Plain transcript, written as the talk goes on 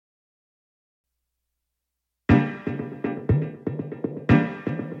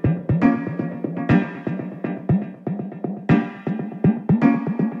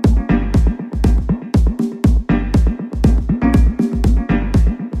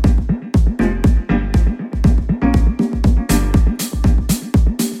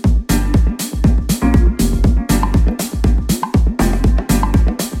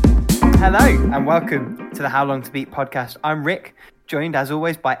Welcome to the How Long to Beat podcast. I'm Rick, joined as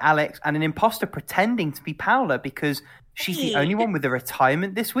always by Alex and an imposter pretending to be Paula because she's the only one with a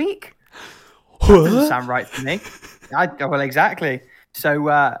retirement this week. That doesn't sound right to me. Well, exactly. So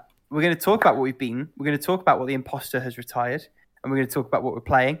we're going to talk about what we've been. We're going to talk about what the imposter has retired, and we're going to talk about what we're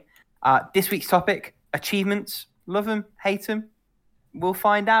playing. This week's topic, achievements. Love them, hate them. We'll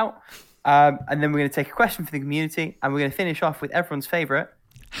find out. And then we're going to take a question for the community, and we're going to finish off with everyone's favourite.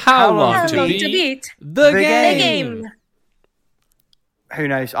 How long to beat the game? Who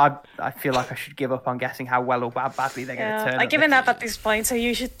knows? I feel like I should give up on guessing how well or badly they're going to turn. I've given up at this point, so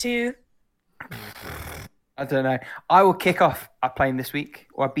you should too. I don't know. I will kick off our playing this week,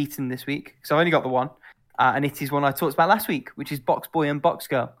 or I've beaten this week, because I've only got the one. And it is one I talked about last week, which is Box Boy and Box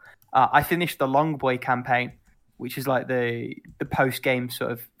Girl. I finished the Long Boy campaign, which is like the post-game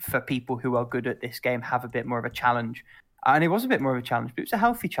sort of, for people who are good at this game, have a bit more of a challenge. And it was a bit more of a challenge, but it was a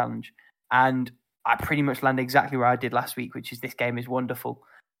healthy challenge. And I pretty much landed exactly where I did last week, which is this game is wonderful.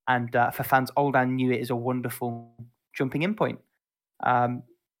 And for fans old and new, it is a wonderful jumping in point.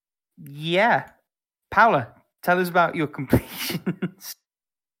 Yeah. Paula, tell us about your completions.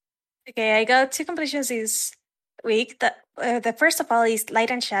 Okay, I got 2 completions this week. The first of all is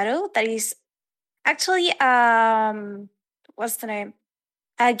Light and Shadow. That is actually, what's the name?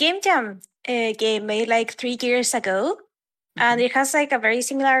 A Game Jam game made like 3 years ago. And it has like a very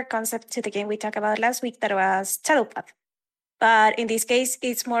similar concept to the game we talked about last week that was Shadowpath. But in this case,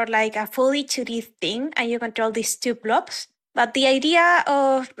 it's more like a fully 2D thing, and you control these 2 blobs. But the idea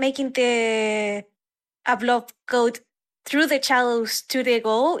of making a blob go through the shadows to the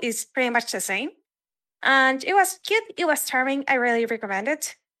goal is pretty much the same. And it was cute. It was charming. I really recommend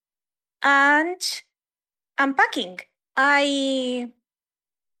it. And unpacking.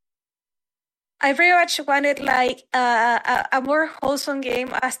 I very much wanted like a more wholesome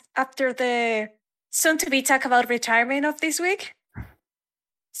game after the soon-to-be talk about retirement of this week.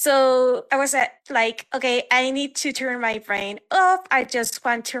 So I was like, okay, I need to turn my brain off. I just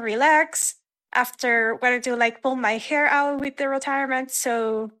want to relax after wanting to like pull my hair out with the retirement.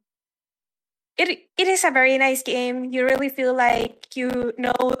 So it is a very nice game. You really feel like you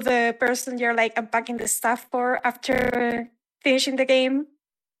know the person you're like unpacking the stuff for after finishing the game.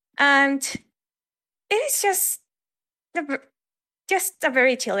 And it is just a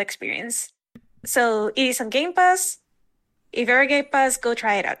very chill experience. So it is on Game Pass. If you're a Game Pass, go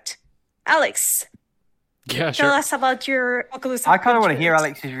try it out. Alex, yeah, tell us about your Oculus. I kind of want to hear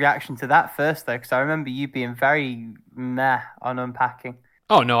Alex's reaction to that first, though, because I remember you being very meh on unpacking.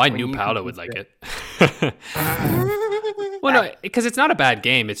 Oh, no, I knew Paula would like it. Well, no, because it's not a bad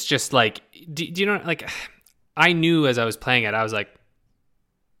game. It's just like, do you know, like, I knew as I was playing it, I was like,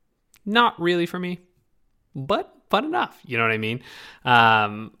 not really for me. But fun enough, you know what I mean?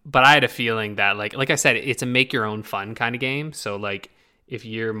 But I had a feeling that, like I said, it's a make your own fun kind of game. So, like, if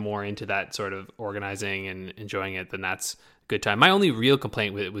you're more into that sort of organizing and enjoying it, then that's a good time. My only real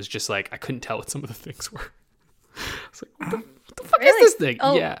complaint with it was just, like, I couldn't tell what some of the things were. I was like, what the fuck is this thing?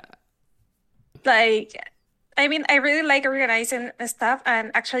 Oh, yeah. Like, I mean, I really like organizing stuff. And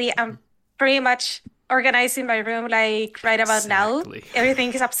actually, I'm pretty much organizing my room, like, right about now.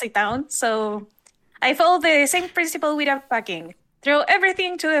 Everything is upside down. So I follow the same principle with unpacking. Throw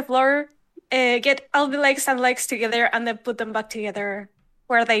everything to the floor, get all the legs and legs together, and then put them back together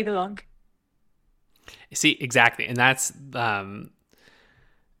where they belong. See, exactly. And that's the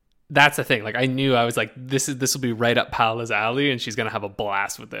thing. Like, I knew, I was like, this will be right up Paula's alley, and she's going to have a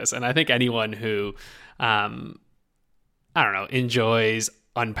blast with this. And I think anyone who, I don't know, enjoys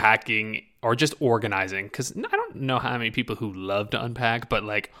unpacking or just organizing, because I don't know how many people who love to unpack, but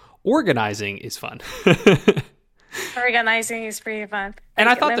like, organizing is fun. Organizing is pretty fun. And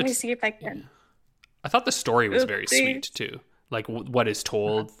like, I thought let me see if I can. I thought the story was very sweet too. Like what is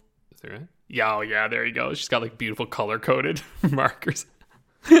told. Yeah, oh yeah, there you go. She's got like beautiful color coded markers.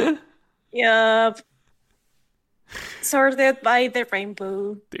 Yup. Sorted by the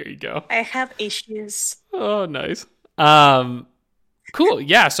rainbow. There you go. I have issues. Oh, nice. Cool.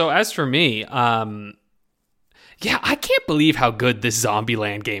 Yeah. So as for me, yeah, I can't believe how good this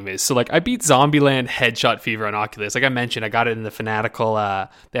Zombieland game is. So, like, I beat Zombieland Headshot Fever on Oculus. Like I mentioned, I got it in the Fanatical.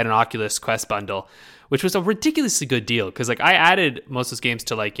 They had an Oculus Quest bundle, which was a ridiculously good deal. Because, like, I added most of those games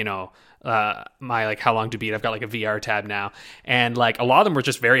to, like, you know, my, like, How Long to Beat. I've got, like, a VR tab now. And, like, a lot of them were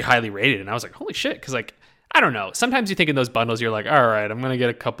just very highly rated. And I was like, holy shit. Because, like, I don't know. Sometimes you think in those bundles, you're like, all right, I'm going to get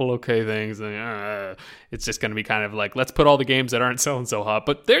a couple okay things. And it's just going to be kind of like, let's put all the games that aren't selling so hot.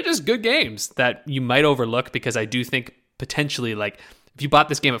 But they're just good games that you might overlook, because I do think potentially, like, if you bought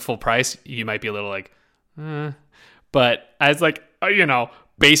this game at full price, you might be a little like, But as, like, you know,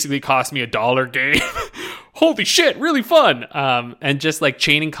 basically cost me $1 game. Holy shit, really fun. And just like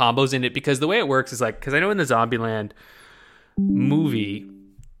chaining combos in it, because the way it works is like, because I know in the Zombieland movie,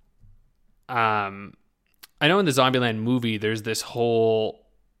 there's this whole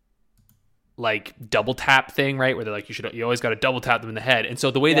like double tap thing, right? Where they're like, you always got to double tap them in the head. And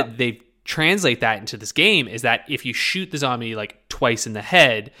so the way that they translate that into this game is that if you shoot the zombie like twice in the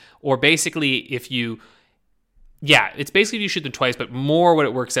head, or basically if you shoot them twice, but more what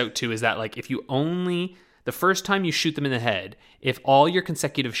it works out to is that like if you only the first time you shoot them in the head, if all your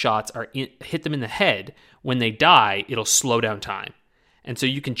consecutive shots hit them in the head, when they die, it'll slow down time. And so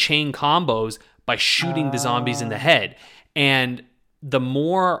you can chain combos by shooting the zombies in the head. And the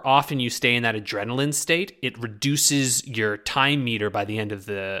more often you stay in that adrenaline state, it reduces your time meter by the end of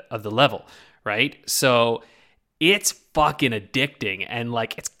the level, right? So it's fucking addicting, and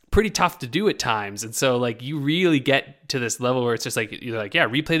like it's pretty tough to do at times. And so like you really get to this level where it's just like you're like, yeah,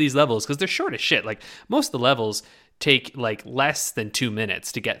 replay these levels because they're short as shit. Like most of the levels take like less than 2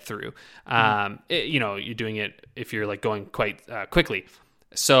 minutes to get through. You're doing it if you're like going quite quickly.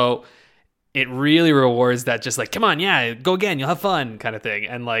 So it really rewards that just like, come on, yeah, go again, you'll have fun kind of thing.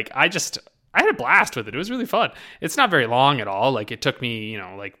 And like I had a blast with it. It was really fun. It's not very long at all. Like it took me,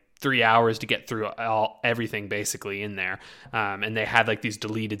 like 3 hours to get through everything basically in there. And they had like these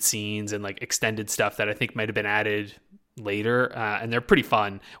deleted scenes and like extended stuff that I think might have been added later, and they're pretty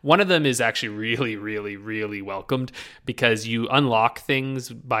fun. One of them is actually really, really, really welcomed because you unlock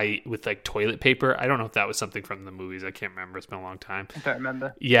things with like toilet paper. I don't know if that was something from the movies. I can't remember. It's been a long time. I don't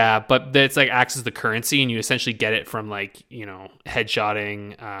remember. Yeah, but it's like acts as the currency, and you essentially get it from like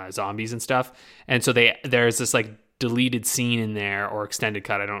headshotting zombies and stuff. And so there's this like deleted scene in there, or extended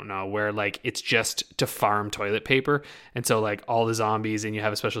cut, I don't know, where like it's just to farm toilet paper. And so like all the zombies, and you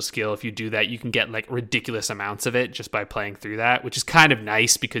have a special skill, if you do that you can get like ridiculous amounts of it just by playing through that, which is kind of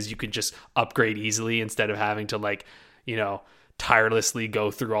nice because you can just upgrade easily instead of having to like tirelessly go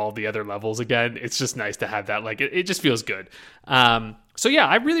through all the other levels again. It's just nice to have that. Like it just feels good. So yeah,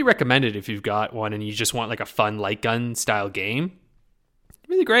 I really recommend it if you've got one and you just want like a fun light gun style game.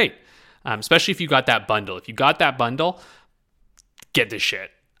 Really great. Especially if you got that bundle. If you got that bundle, get this shit.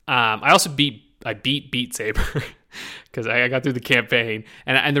 I beat Beat Saber because I got through the campaign,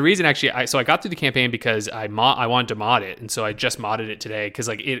 and the reason actually, I got through the campaign because I wanted to mod it, and so I just modded it today because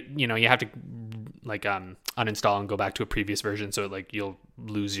like it, you have to like uninstall and go back to a previous version, so like you'll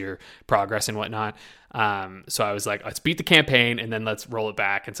lose your progress and whatnot. So I was like, let's beat the campaign and then let's roll it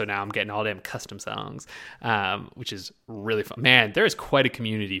back. And so now I'm getting all them custom songs, which is really fun. Man, there is quite a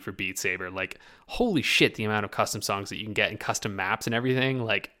community for Beat Saber. Like, holy shit, the amount of custom songs that you can get and custom maps and everything.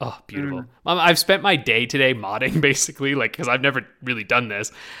 Like, oh, beautiful. I've spent my day today modding basically, like, because I've never really done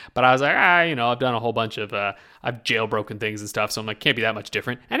this, but I was like, I've done a whole bunch of, I've jailbroken things and stuff. So I'm like, can't be that much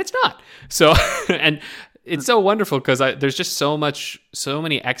different. And it's not. So, and it's so wonderful because there's just so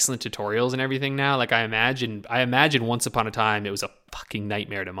many excellent tutorials and everything now. Like I imagine once upon a time it was a fucking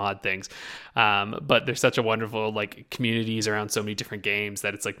nightmare to mod things, but there's such a wonderful like communities around so many different games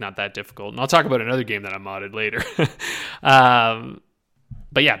that it's like not that difficult. And I'll talk about another game that I modded later.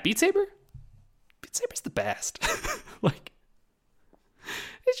 But yeah, Beat Saber's the best. Like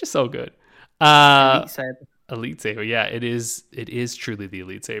it's just so good. Elite Saber, yeah, it is truly the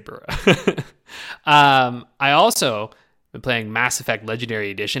Elite Saber. I also been playing Mass Effect Legendary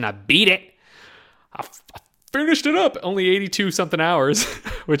Edition. I beat it. I finished it up. Only 82 something hours,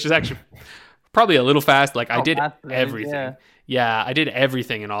 which is actually probably a little fast. Like I did everything. Yeah, I did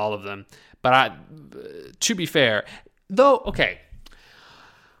everything in all of them. But to be fair, though, okay,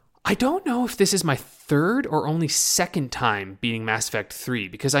 I don't know if this is my third or only second time beating Mass Effect 3,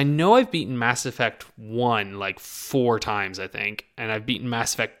 because I know I've beaten Mass Effect 1 like 4 times, I think, and I've beaten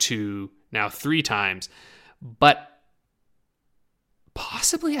Mass Effect 2 now 3 times, but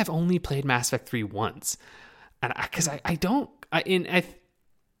possibly I've only played Mass Effect 3 once. And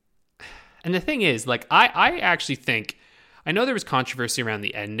and the thing is, like, I actually think, I know there was controversy around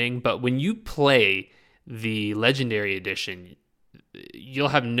the ending, but when you play the Legendary Edition, you'll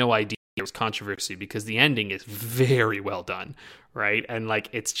have no idea there was controversy because the ending is very well done, right? And like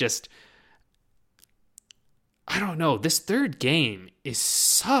it's just, I don't know, this third game is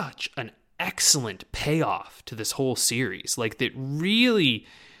such an excellent payoff to this whole series. Like it really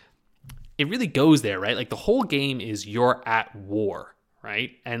goes there, right? Like the whole game is you're at war,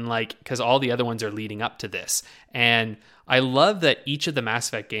 right? And like, because all the other ones are leading up to this. And I love that each of the Mass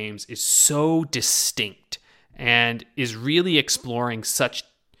Effect games is so distinct and is really exploring such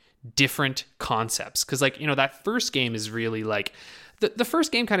different concepts. Because like, that first game is really like, the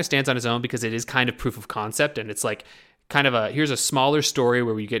first game kind of stands on its own because it is kind of proof of concept, and it's like kind of here's a smaller story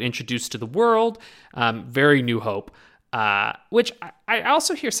where we get introduced to the world, very New Hope. Which I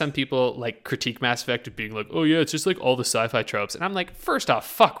also hear some people like critique Mass Effect of being like, oh yeah, it's just like all the sci-fi tropes. And I'm like, first off,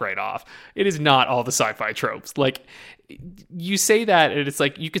 fuck right off. It is not all the sci-fi tropes. Like, you say that, and it's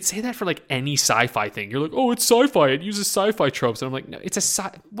like, you could say that for like any sci-fi thing. You're like, oh, it's sci-fi, it uses sci-fi tropes. And I'm like, no, it's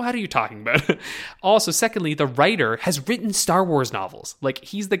what are you talking about? Also, secondly, the writer has written Star Wars novels. Like,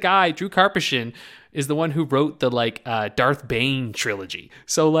 he's the guy, Drew Karpyshyn is the one who wrote the like Darth Bane trilogy.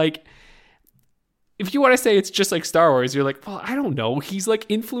 So like, if you want to say it's just like Star Wars, you're like, well, I don't know. He's like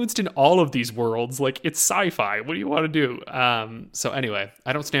influenced in all of these worlds. Like, it's sci-fi. What do you want to do? So anyway,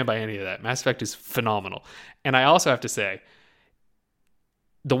 I don't stand by any of that. Mass Effect is phenomenal. And I also have to say,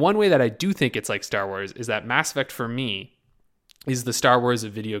 the one way that I do think it's like Star Wars is that Mass Effect for me is the Star Wars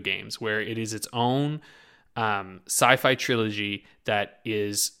of video games, where it is its own sci-fi trilogy that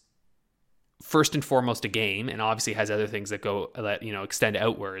is first and foremost a game, and obviously has other things that extend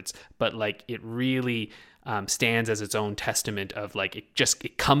outwards, but like it really stands as its own testament of like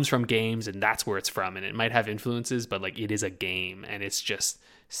it comes from games, and that's where it's from, and it might have influences, but like it is a game, and it's just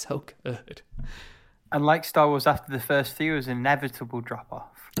so good. And like Star Wars, after the first few, was an inevitable drop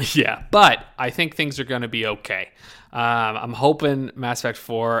off. Yeah, but I think things are going to be okay. I'm hoping Mass Effect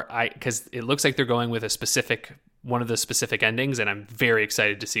 4, because it looks like they're going with one of the specific endings, and I'm very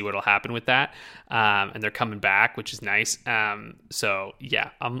excited to see what'll happen with that. And they're coming back, which is nice. So yeah,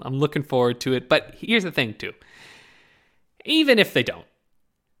 I'm looking forward to it. But here's the thing too. Even if they don't,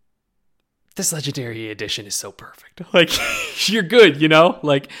 this Legendary Edition is so perfect. Like, you're good, you know?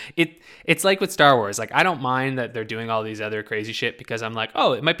 Like, it's like with Star Wars. Like, I don't mind that they're doing all these other crazy shit, because I'm like,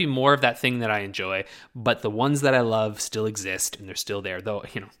 oh, it might be more of that thing that I enjoy, but the ones that I love still exist, and they're still there. Though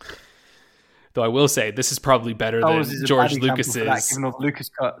I will say, this is probably better than George Lucas's. Giving off Lucas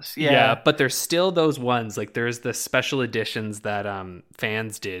cuts. Yeah, but there's still those ones. Like, there's the special editions that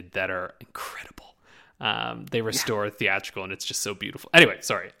fans did that are incredible. They restore theatrical, and it's just so beautiful. Anyway,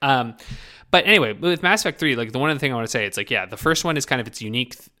 sorry. But anyway, with Mass Effect 3, like, the one other thing I want to say, it's like, yeah, the first one is kind of its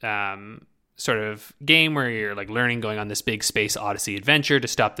unique sort of game where you're like learning, going on this big space odyssey adventure to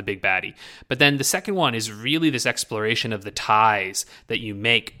stop the big baddie. But then the second one is really this exploration of the ties that you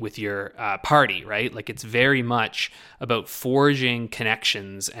make with your party, right? Like, it's very much about forging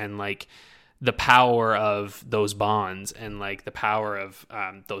connections and like the power of those bonds and like the power of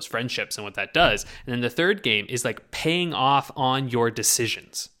those friendships and what that does. And then the third game is like paying off on your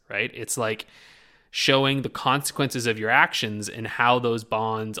decisions, right? It's like showing the consequences of your actions and how those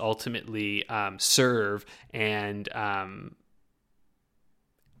bonds ultimately serve and I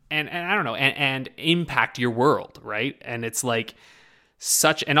don't know, and impact your world, right? And it's like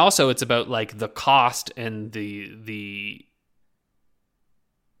and also it's about like the cost and the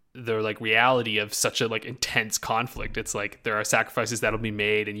like reality of such a like intense conflict. It's like there are sacrifices that'll be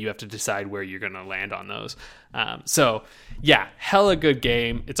made, and you have to decide where you're going to land on those. So yeah, hella good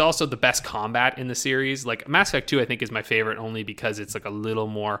game. It's also the best combat in the series. Like, Mass Effect 2, I think, is my favorite only because it's like a little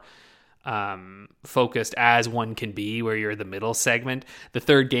more focused as one can be, where you're the middle segment. The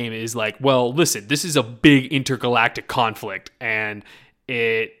third game is like, well, listen, this is a big intergalactic conflict, and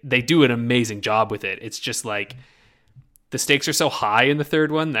they do an amazing job with it. It's just like, the stakes are so high in the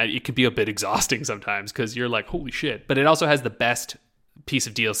third one that it can be a bit exhausting sometimes, because you're like, holy shit. But it also has the best piece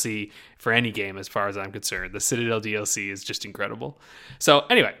of DLC for any game as far as I'm concerned. The Citadel DLC is just incredible. So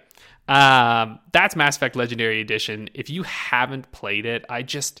anyway, that's Mass Effect Legendary Edition. If you haven't played it, I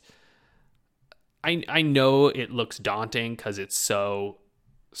know it looks daunting because it's so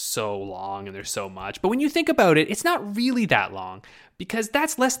long and there's so much. But when you think about it, it's not really that long, because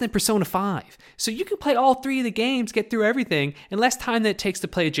that's less than Persona 5. So you can play all 3 of the games, get through everything in less time than it takes to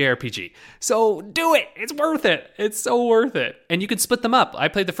play a JRPG. So do it. It's worth it. It's so worth it. And you can split them up. I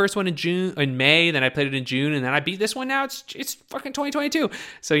played the first one in May, then I played it in June, and then I beat this one now. It's fucking 2022.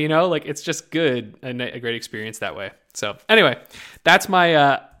 So, like, it's just good and a great experience that way. So anyway, that's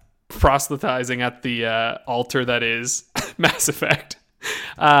my proselytizing at the altar that is Mass Effect.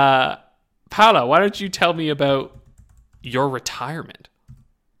 Paula, why don't you tell me about your retirement?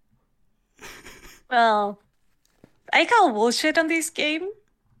 Well, I call bullshit on this game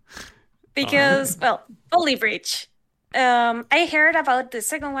because, Holy Bridge. I heard about the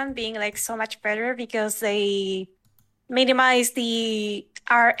second one being like so much better because they minimize the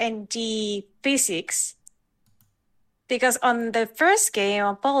RNG physics. Because on the first game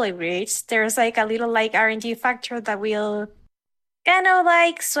on Poly Bridge, there's like a little like RNG factor that will kind of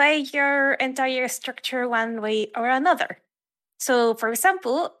like sway your entire structure one way or another. So, for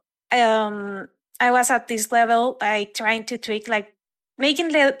example, I was at this level, like trying to tweak, like making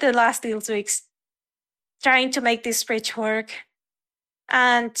the last little tweaks trying to make this bridge work.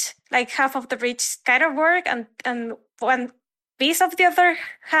 And like half of the bridge kind of worked, and one piece of the other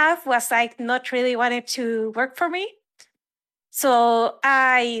half was like not really wanting to work for me. So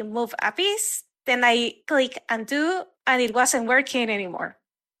I move a piece, then I click undo, and it wasn't working anymore.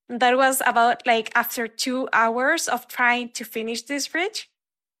 That was about like after 2 hours of trying to finish this bridge.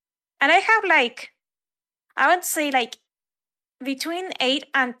 And I have like, I would say like between 8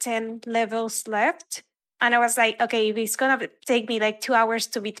 and 10 levels left. And I was like, okay, if it's going to take me like 2 hours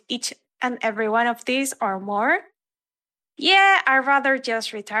to beat each and every one of these or more, yeah, I'd rather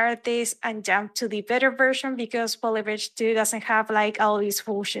just retire this and jump to the better version because Polybridge 2 doesn't have like all this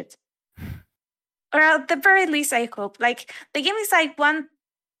bullshit. Or at the very least, I hope. Like the game is like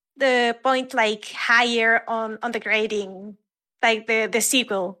the point like higher on the grading, like the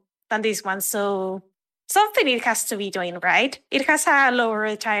sequel than this one. So something it has to be doing right. It has a lower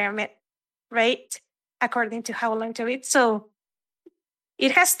retirement rate according to how long to it. So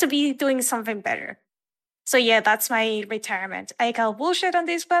it has to be doing something better. So yeah, that's my retirement. I call bullshit on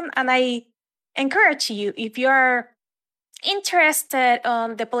this one, and I encourage you, if you're interested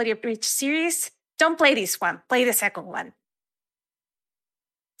on the Polybridge series, don't play this one. Play the second one.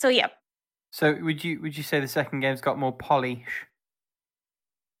 So yeah. So would you say the second game's got more polish?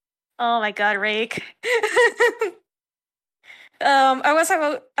 Oh my god, Rick. I was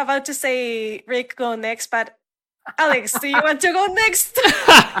about to say Rick go next, but Alex, do you want to go next?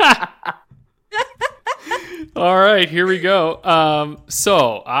 All right, here we go.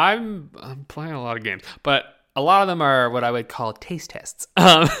 So I'm playing a lot of games, but a lot of them are what I would call taste tests.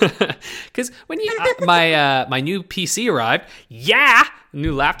 Because when my new PC arrived,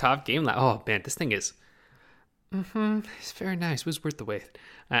 new laptop, oh man, this thing is, it's very nice. It was worth the wait.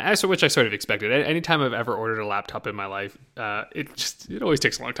 As for which I sort of expected. Anytime I've ever ordered a laptop in my life, it always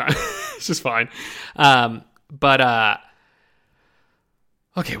takes a long time. It's just fine.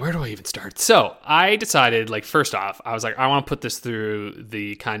 Okay, where do I even start? So I decided, like, first off, I was like, I want to put this through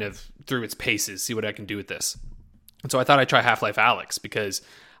its paces, see what I can do with this. And so I thought I'd try Half-Life Alyx because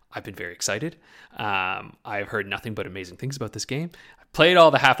I've been very excited. I've heard nothing but amazing things about this game. I played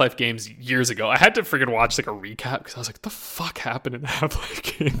all the Half-Life games years ago. I had to freaking watch like a recap because I was like, what the fuck happened in the Half-Life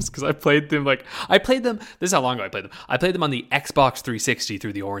games? Because I played them, this is how long ago I played them. I played them on the Xbox 360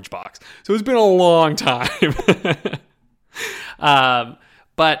 through the Orange Box. So it's been a long time.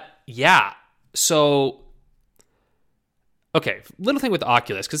 But yeah, so, okay, little thing with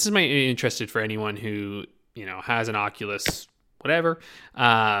Oculus, because this might be interested for anyone who, has an Oculus, whatever.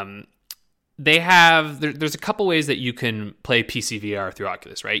 There's a couple ways that you can play PC VR through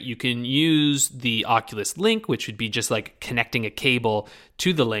Oculus, right? You can use the Oculus Link, which would be just like connecting a cable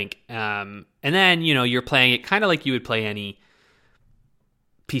to the Link. And then, you're playing it kind of like you would play any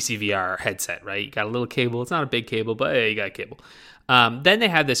PC VR headset, right? You got a little cable. It's not a big cable, but hey, you got a cable. Then they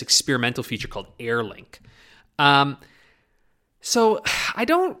have this experimental feature called AirLink. So I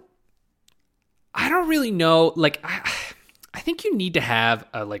don't really know. Like, I think you need to have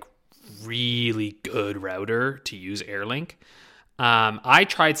a really good router to use AirLink. I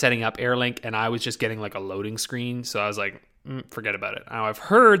tried setting up AirLink and I was just getting a loading screen. So I was like, forget about it. Now I've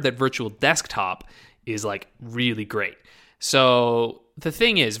heard that Virtual Desktop is really great. So the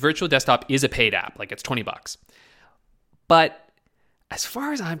thing is, Virtual Desktop is a paid app. It's $20. But as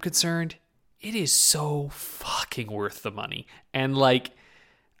far as I'm concerned, it is so fucking worth the money. And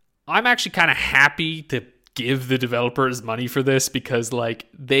I'm actually kind of happy to give the developers money for this because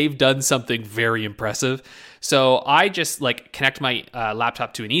they've done something very impressive. So I just connect my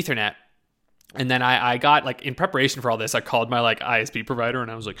laptop to an Ethernet. And then I got in preparation for all this, I called my ISP provider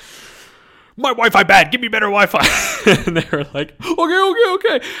and I was like, my Wi-Fi bad, give me better Wi-Fi. And they were like,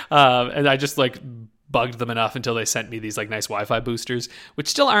 okay. And I just bugged them enough until they sent me these nice Wi-Fi boosters, which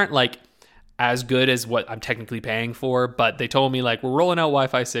still aren't as good as what I'm technically paying for, but they told me we're rolling out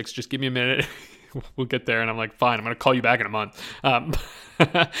Wi-Fi 6, just give me a minute. We'll get there. And I'm like, fine, I'm going to call you back in a month.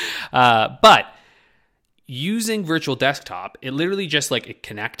 But using Virtual Desktop, it literally just it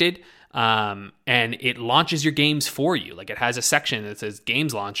connected, and it launches your games for you. It has a section that says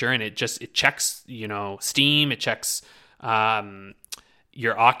Games Launcher, and it checks, Steam, it checks,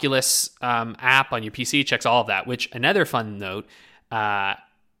 your Oculus app on your PC, checks all of that, which another fun note,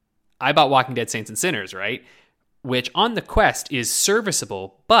 I bought Walking Dead Saints and Sinners, right? Which on the Quest is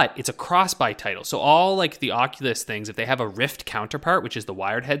serviceable, but it's a cross-buy title. So all the Oculus things, if they have a Rift counterpart, which is the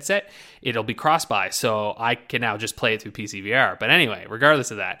wired headset, it'll be cross-buy. So I can now just play it through PC VR. But anyway, regardless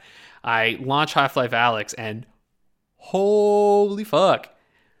of that, I launched Half-Life Alyx and holy fuck.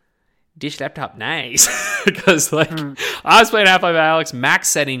 dish laptop, nice. Because like I was playing Half-Life Alyx max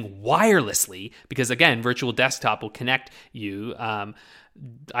setting wirelessly because again, virtual desktop will connect you. I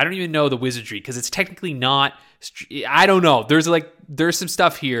don't even know the wizardry because it's technically not. I don't know. There's some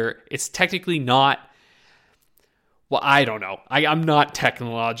stuff here. It's technically not. Well, I don't know. I'm not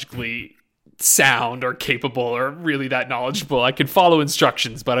technologically sound or capable or really that knowledgeable. I can follow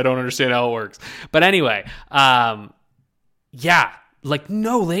instructions, but I don't understand how it works. But anyway, yeah, like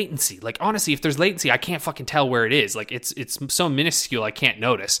no latency. Like honestly, if there's latency, I can't fucking tell where it is. Like it's so minuscule, I can't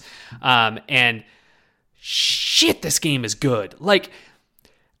notice. And shit, this game is good. Like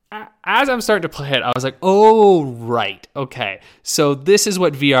as I'm starting to play it, I was like, oh right, okay. So this is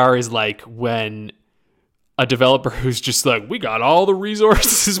what VR is like when a developer who's just like, we got all the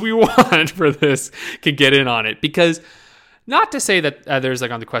resources we want for this can get in on it. Because not to say that there's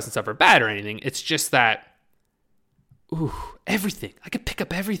like on the Quest and stuff are bad or anything. It's just that, everything. I could pick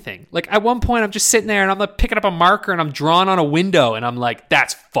up everything. Like at one point I'm just sitting there and I'm like picking up a marker and I'm drawing on a window and I'm like,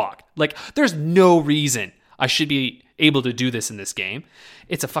 that's fucked. Like there's no reason I should be able to do this in this game.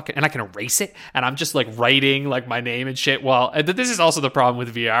 It's a fucking, and I can erase it and I'm just like writing like my name and shit. Well, this is also the problem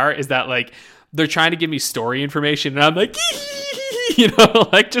with VR is that like, they're trying to give me story information and I'm like,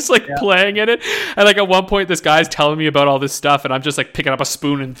 like just like playing in it. And like at one point this guy's telling me about all this stuff and I'm just like picking up a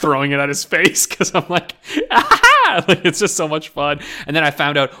spoon and throwing it at his face because I'm like, ah! Like it's just so much fun. And then I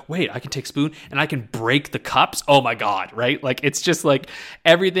found out, wait, I can take spoon and I can break the cups. Oh my God, right? Like it's just like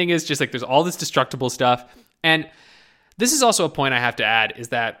everything is just like there's all this destructible stuff. And this is also a point I have to add is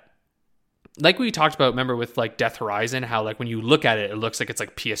that like we talked about, remember with like Death Horizon, how like when you look at it, it looks like it's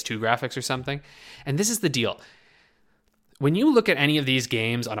like PS2 graphics or something. And this is the deal. When you look at any of these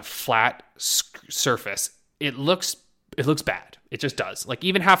games on a flat surface, it looks bad. It just does. Like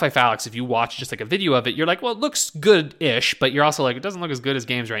even Half-Life Alyx, if you watch just like a video of it, you're like, well, it looks good-ish, but you're also like, it doesn't look as good as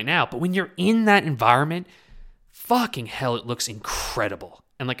games right now. But when you're in that environment, fucking hell, it looks incredible.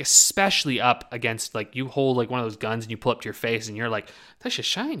 And like especially up against like you hold like one of those guns and you pull up to your face and you're like, that's just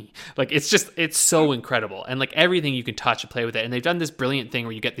shiny. Like it's so incredible. And like everything you can touch and play with it. And they've done this brilliant thing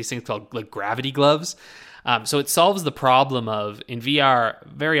where you get these things called like gravity gloves. So it solves the problem of in VR,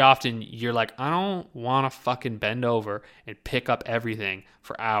 very often you're like, I don't want to fucking bend over and pick up everything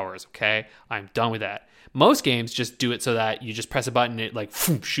for hours. Okay. I'm done with that. Most games just do it so that you just press a button and it like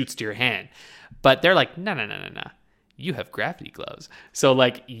shoots to your hand. But they're like, no. You have gravity gloves. So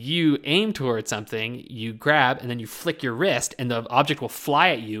like you aim towards something, you grab and then you flick your wrist and the object will fly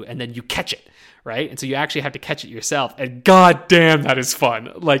at you and then you catch it, right? And so you actually have to catch it yourself. And god damn, that is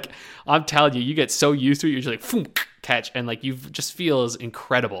fun. Like I'm telling you, you get so used to it, you're just like catch and like you just feels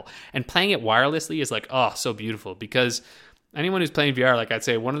incredible. And playing it wirelessly is like, oh, so beautiful because anyone who's playing VR, like I'd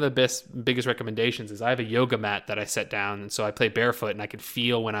say one of the biggest recommendations is I have a yoga mat that I set down and so I play barefoot and I can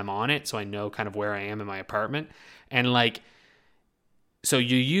feel when I'm on it so I know kind of where I am in my apartment. And like, so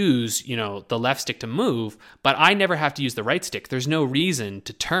you use, the left stick to move, but I never have to use the right stick. There's no reason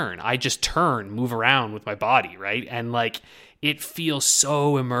to turn. I just move around with my body, right? And like, it feels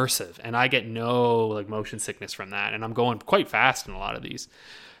so immersive and I get no like motion sickness from that. And I'm going quite fast in a lot of these.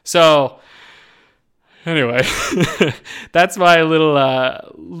 So anyway, that's my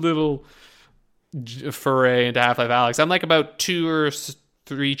little foray into Half-Life Alyx. I'm like about 2 or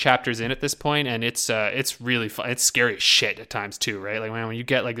 3 chapters in at this point, and it's really fun. It's scary as shit at times too, right? Like man, when you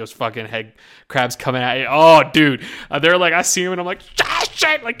get like those fucking head crabs coming at you, oh dude, they're like I see them and I'm like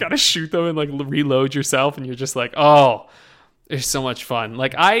shit, like gotta shoot them and like reload yourself, and you're just like, oh, it's so much fun.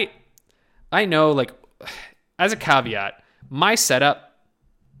 Like I know, like as a caveat, my setup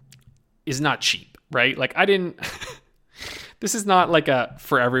is not cheap, right? Like I didn't. This is not like a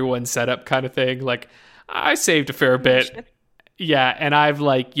for everyone setup kind of thing. Like I saved a fair bit. Yeah, and I've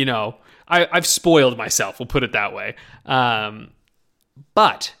like, I've spoiled myself, we'll put it that way.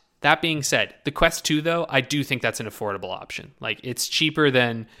 But that being said, the Quest 2 though, I do think that's an affordable option. Like it's cheaper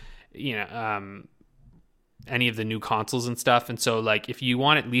than, any of the new consoles and stuff. And so like if you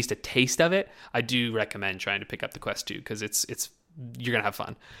want at least a taste of it, I do recommend trying to pick up the Quest 2 because it's you're going to have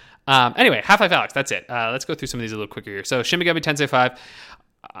fun. Anyway, Half-Life Alyx, that's it. Let's go through some of these a little quicker here. So Shin Megami Tensei 5,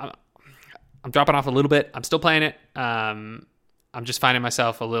 I'm dropping off a little bit. I'm still playing it. I'm just finding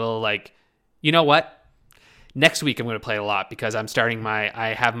myself a little like, you know what? Next week I'm going to play a lot because I'm starting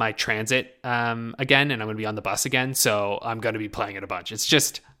I have my transit again and I'm going to be on the bus again. So I'm going to be playing it a bunch. It's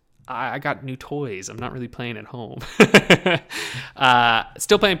just, I got new toys. I'm not really playing at home.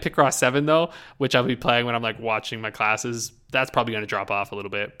 Still playing Picross 7 though, which I'll be playing when I'm like watching my classes. That's probably going to drop off a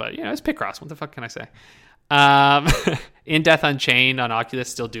little bit, but it's Picross. What the fuck can I say? In Death Unchained on Oculus,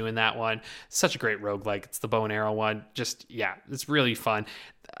 still doing that one. Such a great roguelike. It's the bow and arrow one. Just, yeah, it's really fun.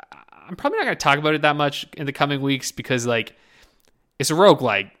 I'm probably not going to talk about it that much in the coming weeks because like it's a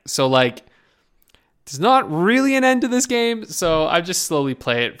roguelike. So like there's not really an end to this game. So I just slowly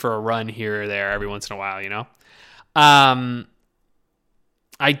play it for a run here or there every once in a while, you know?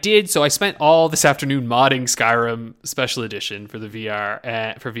 So I spent all this afternoon modding Skyrim Special Edition for the VR,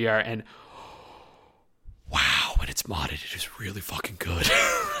 and wow, when it's modded, it is really fucking good.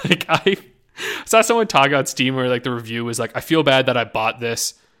 Like I saw someone talk about Steam where like the review was like, I feel bad that I bought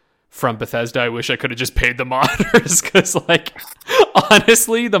this from Bethesda. I wish I could have just paid the modders because like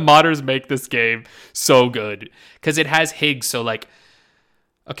honestly, the modders make this game so good because it has Higgs. So like,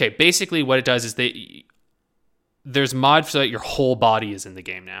 okay, basically what it does is there's mods so that your whole body is in the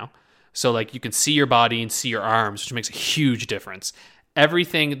game now. So like you can see your body and see your arms, which makes a huge difference.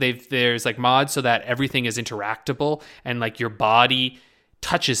 Everything there's like mods so that everything is interactable and like your body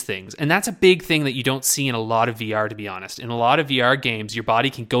touches things. And that's a big thing that you don't see in a lot of VR, to be honest. In a lot of VR games, your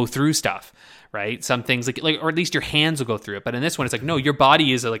body can go through stuff, right? Some things like or at least your hands will go through it. But in this one, it's like, no, your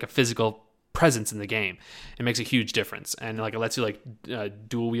body is like a physical presence in the game. It makes a huge difference. And like it lets you like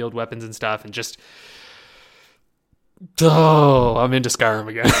dual wield weapons and stuff and just... Oh, I'm into Skyrim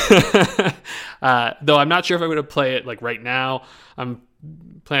again. Though I'm not sure if I'm going to play it like right now. I'm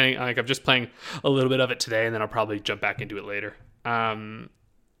just playing a little bit of it today, and then I'll probably jump back into it later.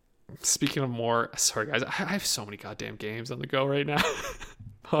 Speaking of more, sorry guys, I have so many goddamn games on the go right now.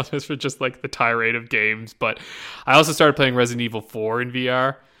 Apologize for just like the tirade of games, but I also started playing Resident Evil 4 in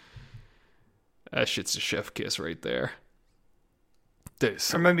VR. That shit's a chef kiss right there. I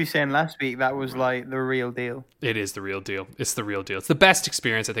remember you saying last week that was like the real deal. It is the real deal. It's the real deal. It's the best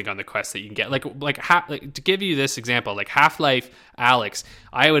experience I think on the Quest that you can get. Like to give you this example, like Half-Life Alyx,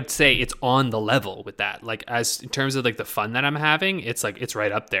 I would say it's on the level with that. Like as in terms of like the fun that I'm having, it's like it's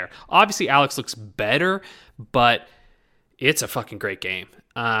right up there. Obviously Alyx looks better, but it's a fucking great game.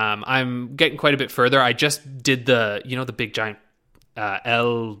 I'm getting quite a bit further. I just did the big giant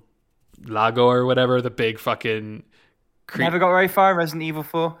El Lago or whatever, the big fucking Never got very far in Resident Evil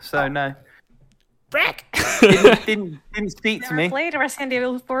 4, so no. Brack! didn't speak to me. Played Resident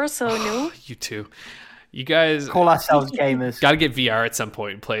Evil 4, so no. You too. You guys call ourselves gamers. Got to get VR at some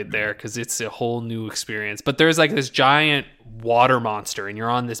point and play it there because it's a whole new experience. But there's like this giant water monster, and you're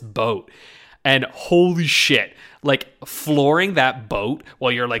on this boat, and holy shit! Like flooring that boat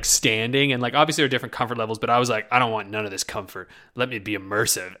while you're like standing, and like obviously there are different comfort levels, but I was like, I don't want none of this comfort. Let me be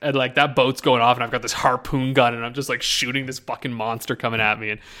immersive. And like that boat's going off, and I've got this harpoon gun, and I'm just like shooting this fucking monster coming at me,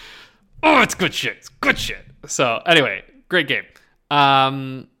 and oh, it's good shit. It's good shit. So anyway, great game.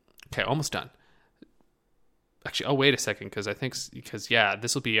 Okay, almost done. Actually, I'll wait a second because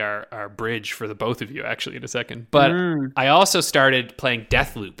this will be our bridge for the both of you actually in a second. But I also started playing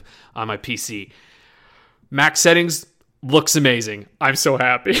Deathloop on my PC. Max settings looks amazing. I'm so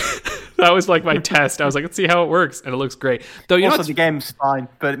happy. That was like my test. I was like, let's see how it works, and it looks great. Though the game's fine,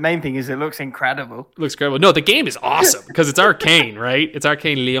 but the main thing is it looks incredible. Looks incredible. No, the game is awesome because it's Arcane, right? It's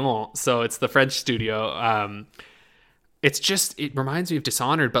Arcane Lyon, so it's the French studio. It reminds me of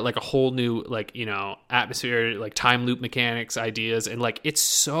Dishonored, but like a whole new like atmosphere, like time loop mechanics, ideas, and like it's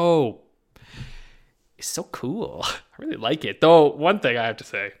so cool. I really like it. Though one thing I have to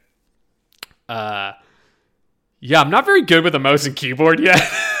say, yeah, I'm not very good with a mouse and keyboard yet.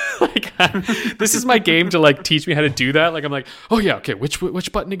 Like, this is my game to like teach me how to do that. Like, I'm like, oh yeah, okay, which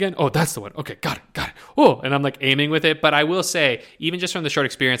button again? Oh, that's the one. Okay, got it. Oh, and I'm like aiming with it. But I will say, even just from the short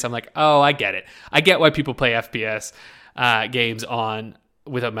experience, I'm like, oh, I get it. I get why people play FPS games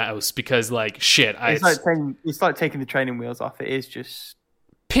with a mouse because like shit. It's like taking the training wheels off. It is just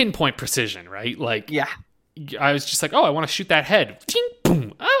pinpoint precision, right? Like, yeah. I was just like, oh, I want to shoot that head. Ting,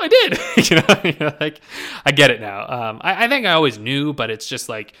 boom. Oh, I did. Like I get it now. I think I always knew, but it's just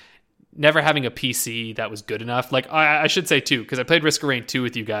like never having a PC that was good enough. Like I should say too, because I played Risk of Rain 2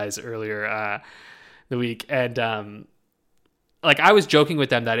 with you guys earlier the week, and like I was joking with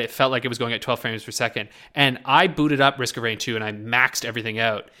them that it felt like it was going at 12 frames per second, and I booted up Risk of Rain 2 and I maxed everything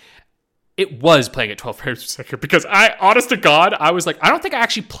out. It was playing at 12 frames per second because honest to God, I was like, I don't think I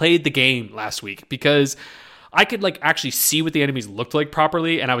actually played the game last week because I could like actually see what the enemies looked like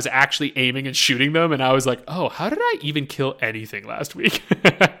properly, and I was actually aiming and shooting them, and I was like, oh, how did I even kill anything last week?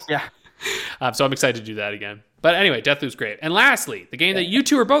 Yeah. So I'm excited to do that again. But anyway, Deathloop's great. And lastly, the game that you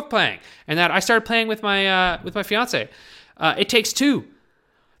two are both playing, and that I started playing with my fiance, It Takes Two.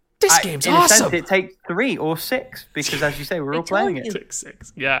 This game's awesome. In a sense, it takes 3 or 6 because, as you say, we're all playing it. It takes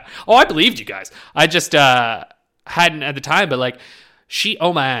 6. Yeah. Oh, I believed you guys. I just hadn't at the time, but like,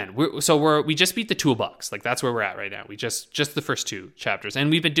 Oh man, we just beat the toolbox. Like that's where we're at right now. We just the first 2 chapters, and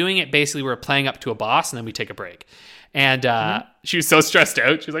we've been doing it basically. We're playing up to a boss, and then we take a break. And she was so stressed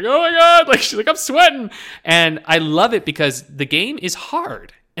out. She's like, "Oh my god!" Like she's like, "I'm sweating," and I love it because the game is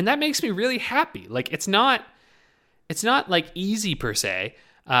hard, and that makes me really happy. Like it's not like easy per se.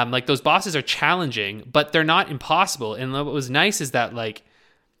 Like those bosses are challenging, but they're not impossible. And what was nice is that like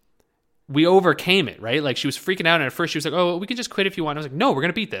we overcame it, right? Like she was freaking out, and at first she was like, "Oh, we can just quit if you want." I was like, "No, we're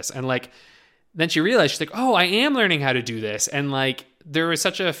gonna beat this." And like then she realized, she's like, "Oh, I am learning how to do this," and like there was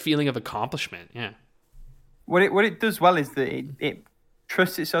such a feeling of accomplishment. Yeah. What it does well is that it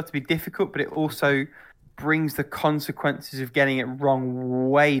trusts itself to be difficult, but it also brings the consequences of getting it wrong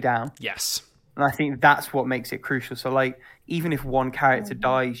way down. Yes. And I think that's what makes it crucial. So like even if one character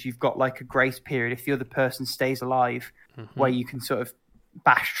dies, you've got like a grace period if the other person stays alive, where you can sort of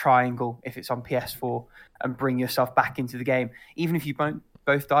bash triangle if it's on PS4 and bring yourself back into the game. Even if you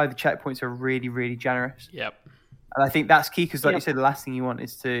both die, the checkpoints are really, really generous. Yep. And I think that's key because, like you said, the last thing you want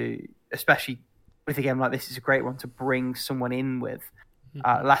is to, especially with a game like this, is a great one to bring someone in with.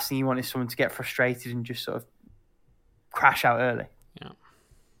 Last thing you want is someone to get frustrated and just sort of crash out early. Yeah.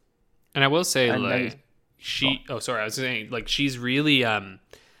 And I will say, like, I was saying, like, she's really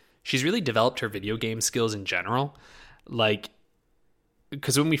developed her video game skills in general. Like,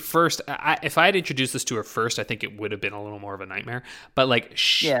 because when we first, if I had introduced this to her first, I think it would have been a little more of a nightmare. But like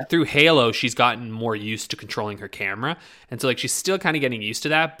through Halo, she's gotten more used to controlling her camera, and so like she's still kind of getting used to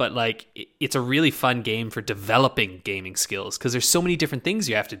that. But like it's a really fun game for developing gaming skills because there's so many different things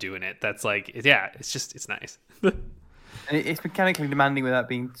you have to do in it. That's like, it's nice. And it's mechanically demanding without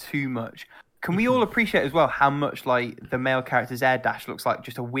being too much. Can we all appreciate as well how much like the male character's air dash looks like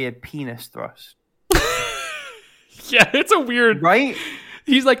just a weird penis thrust? Yeah, it's a weird, right?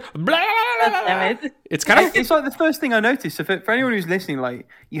 He's like, blah, blah, blah, blah. It's kind of, it's like the first thing I noticed. So for anyone who's listening, like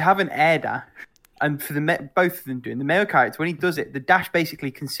you have an air dash, and for both of them doing the male character, when he does it, the dash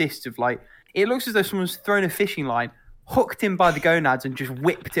basically consists of like it looks as though someone's thrown a fishing line, hooked him by the gonads, and just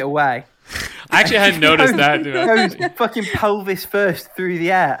whipped it away. I actually hadn't noticed that. Goes fucking pelvis first through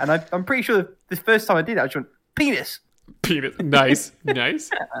the air, and I'm pretty sure the first time I did it, I just went penis. Nice.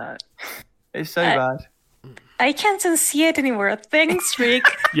 It's so bad. I can't see it anymore. Thanks, Rick.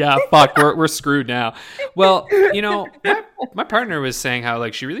 Yeah, fuck, we're screwed now. Well, you know, my partner was saying how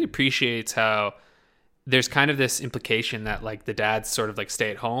like she really appreciates how there's kind of this implication that like the dads sort of like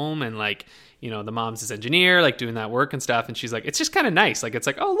stay at home and like, you know, the mom's this engineer like doing that work and stuff, and she's like, it's just kind of nice. Like it's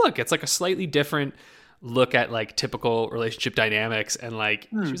like, oh look, it's like a slightly different look at like typical relationship dynamics, and like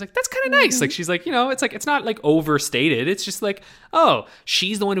she was like, that's kind of nice. Like she's like, you know, it's like it's not like overstated, it's just like, oh,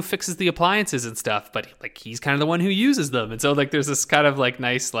 she's the one who fixes the appliances and stuff, but like he's kind of the one who uses them, and so like there's this kind of like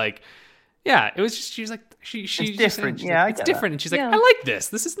nice like, yeah, it was just, she was like, she's different. Yeah, like, it's different, and she's like, I like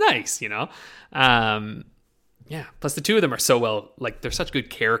this is nice, you know. Yeah, plus the two of them are so well, like they're such good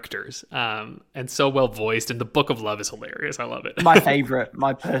characters, and so well voiced, and the Book of Love is hilarious. I love it. My favorite,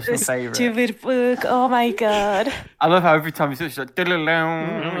 my personal favorite. Stupid book. Oh my god. I love how every time it's just like in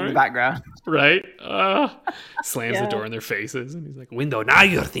the background. Right? Slams the door in their faces, and he's like, "Window, now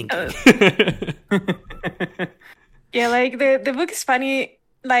you're thinking." Yeah, like the book is funny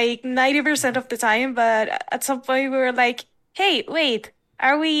like 90% of the time, but at some point we were like, "Hey, wait,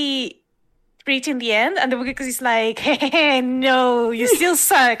 are we reaching the end?" And the book is like, "Hey, no, you still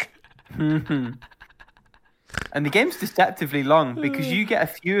suck." And the game's deceptively long because you get a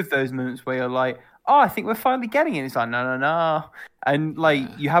few of those moments where you're like, oh, I think we're finally getting it. And it's like, no. And like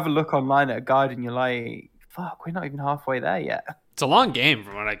you have a look online at a guide and you're like, fuck, we're not even halfway there yet. It's a long game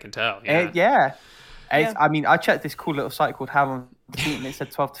from what I can tell. Yeah. I mean, I checked this cool little site called How Long to Beat and it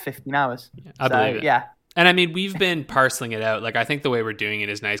said 12 to 15 hours. I believe it. Yeah. And I mean, we've been parceling it out. Like, I think the way we're doing it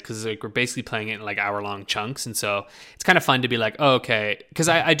is nice because like we're basically playing it in like hour-long chunks, and so it's kind of fun to be like, oh, okay, because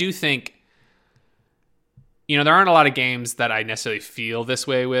I do think, you know, there aren't a lot of games that I necessarily feel this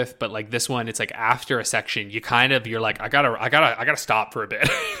way with, but like this one, it's like after a section, you're like, I gotta stop for a bit,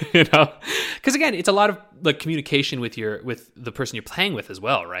 you know, because again, it's a lot of like communication with the person you're playing with as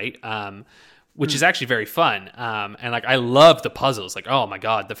well, right? Which is actually very fun. And like, I love the puzzles. Like, oh my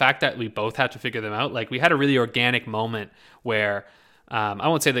God, the fact that we both had to figure them out. Like we had a really organic moment where, I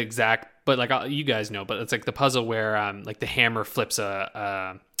won't say the exact, but like you guys know, but it's like the puzzle where, like the hammer flips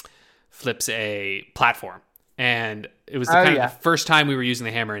a platform. And it was the first time we were using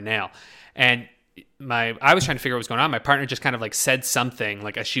the hammer and nail. And I was trying to figure out what was going on. My partner just kind of like said something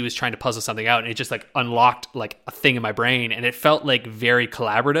like as she was trying to puzzle something out, and it just like unlocked like a thing in my brain, and it felt like very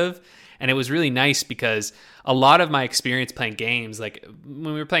collaborative. And it was really nice because a lot of my experience playing games, like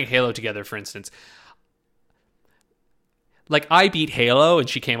when we were playing Halo together, for instance, like I beat Halo and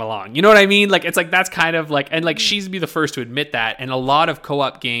she came along. You know what I mean? Like it's like that's kind of like, and like she's be the first to admit that. And a lot of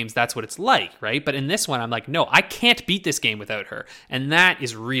co-op games, that's what it's like, right? But in this one, I'm like, no, I can't beat this game without her, and that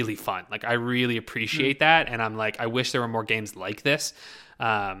is really fun. Like I really appreciate that, and I'm like, I wish there were more games like this.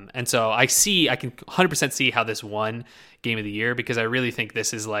 And so I can 100% see how this won Game of the Year, because I really think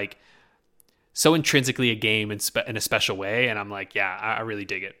this is like so intrinsically a game in a special way, and I'm like, yeah, I really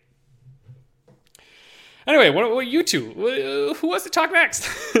dig it. Anyway, what you two? Who wants to talk next?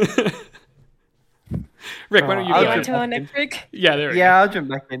 Rick, why don't you You go want ahead? to next, Rick? Yeah, there we go. Yeah, I'll jump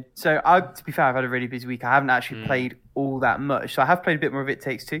back in. So, to be fair, I've had a really busy week. I haven't actually played all that much. So, I have played a bit more of It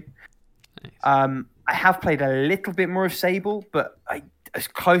Takes Two. Nice. I have played a little bit more of Sable, but as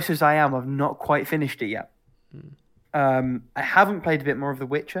close as I am, I've not quite finished it yet. I haven't played a bit more of The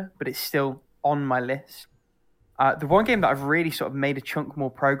Witcher, but it's still on my list. The one game that I've really sort of made a chunk more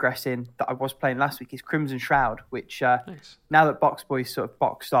progress in that I was playing last week is Crimson Shroud, which Nice. now that Box Boy's sort of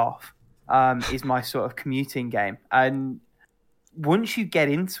boxed off, is my sort of commuting game. And once you get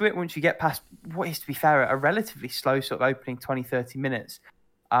into it, once you get past what is, to be fair, a relatively slow sort of opening 20, 30 minutes,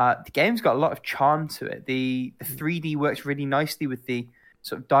 the game's got a lot of charm to it. The 3D works really nicely with the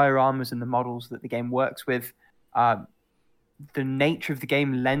sort of dioramas and the models that the game works with. The nature of the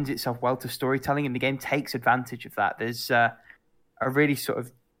game lends itself well to storytelling, and the game takes advantage of that. There's a really sort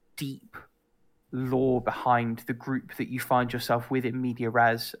of deep lore behind the group that you find yourself with in media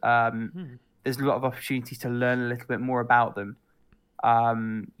res. There's a lot of opportunities to learn a little bit more about them.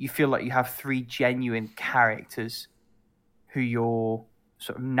 You feel like you have 3 genuine characters who you're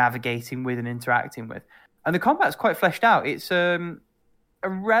sort of navigating with and interacting with. And the combat's quite fleshed out. It's a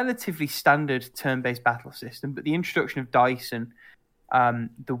relatively standard turn-based battle system, but the introduction of dice and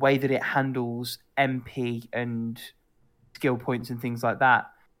the way that it handles MP and skill points and things like that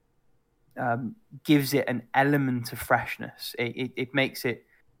gives it an element of freshness. It makes it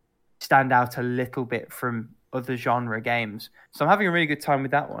stand out a little bit from other genre games. So I'm having a really good time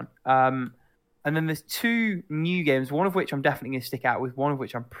with that one. And then there's 2 new games, one of which I'm definitely going to stick out with, one of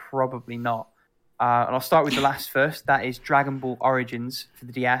which I'm probably not. And I'll start with the last first. That is Dragon Ball Origins for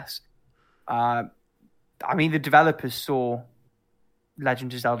the DS. I mean, the developers saw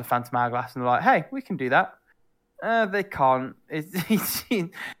Legend of Zelda Phantom Hourglass and they're like, hey, we can do that. They can't.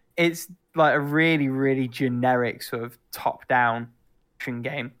 It's like a really, really generic sort of top-down action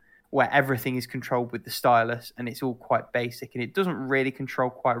game where everything is controlled with the stylus and it's all quite basic and it doesn't really control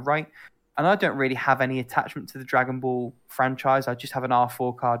quite right. And I don't really have any attachment to the Dragon Ball franchise. I just have an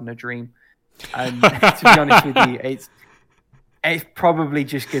R4 card and a dream. And to be honest with you, it's probably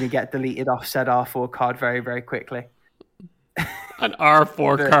just going to get deleted off said R4 card very, very quickly. An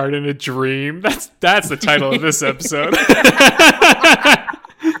R4 card in a dream. That's the title of this episode.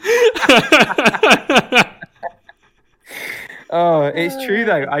 Oh, it's true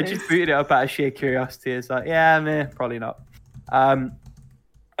though. I just booted it up out of sheer curiosity. It's like, yeah, meh, probably not. And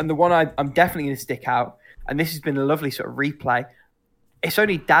the one I'm definitely going to stick out, and this has been a lovely sort of replay. It's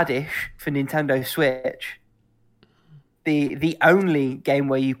only daddish for Nintendo Switch. The only game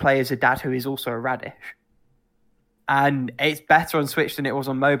where you play as a dad who is also a radish. And it's better on Switch than it was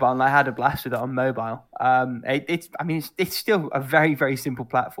on mobile, and I had a blast with it on mobile. It's still a very, very simple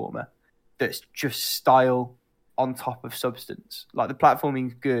platformer that's just style on top of substance. Like, the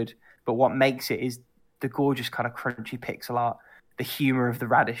platforming's good, but what makes it is the gorgeous kind of crunchy pixel art, the humor of the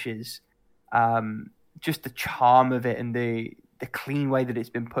radishes, just the charm of it, and the clean way that it's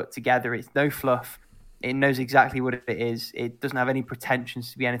been put together. It's no fluff. It knows exactly what it is. It doesn't have any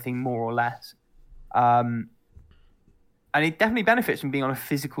pretensions to be anything more or less. And it definitely benefits from being on a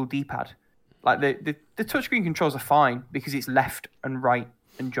physical D-pad. Like, the touchscreen controls are fine because it's left and right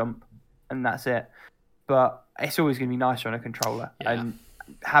and jump, and that's it. But it's always going to be nicer on a controller. Yeah. And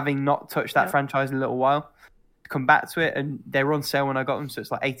having not touched that franchise in a little while, come back to it, and they were on sale when I got them, so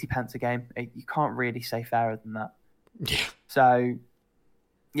it's like 80 pence a game. You can't really say fairer than that. Yeah. So,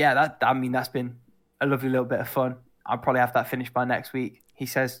 yeah, that's been a lovely little bit of fun. I'll probably have that finished by next week. He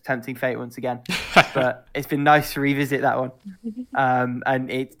says tempting fate once again, but it's been nice to revisit that one.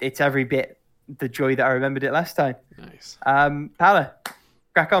 And it's every bit the joy that I remembered it last time. Nice. Paula,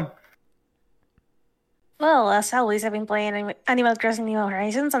 crack on. Well, as always, I've been playing Animal Crossing New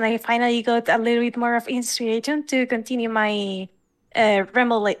Horizons, and I finally got a little bit more of inspiration to continue my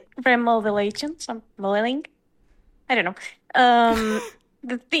remodeling. I don't know.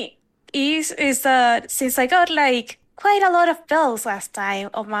 The thing is that since I got like quite a lot of bells last time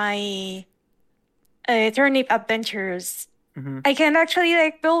of my turnip adventures, I can actually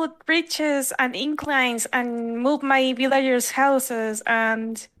like build bridges and inclines and move my villagers' houses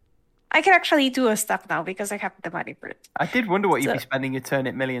and I can actually do a stuff now because I have the money for it. I did wonder what you'd So- be spending your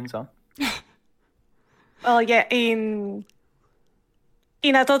turnip millions on. Well, yeah, in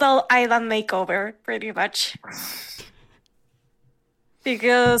a total island makeover, pretty much.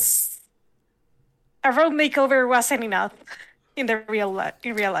 Because a road makeover wasn't enough in real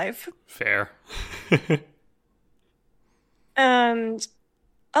life. Fair. And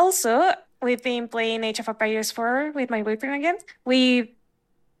also, we've been playing Age of Empires 4 with my boyfriend again.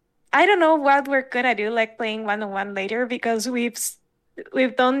 I don't know what we're gonna do, like playing 1-on-1 later, because we've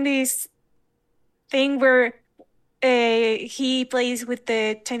done this thing where he plays with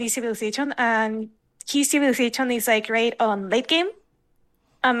the Chinese civilization, and his civilization is like great on late game,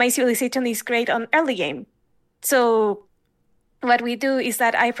 and my civilization is great on early game. So what we do is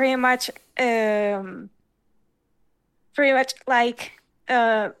that I pretty much like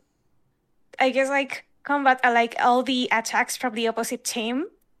I guess like combat like all the attacks from the opposite team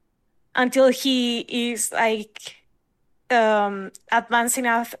until he is like advanced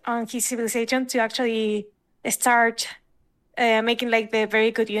enough on his civilization to actually start making like the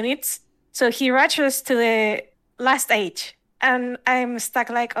very good units. So he rushes to the last age, and I'm stuck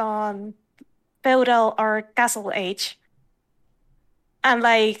like on feudal or castle age, and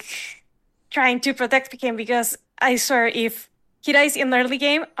like trying to protect him because I swear if he dies in early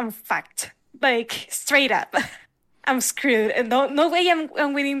game, I'm fucked. Like straight up, I'm screwed, and no way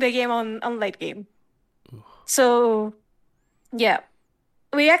I'm winning the game on late game. So yeah,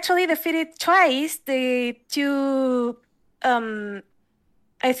 we actually defeated twice the two.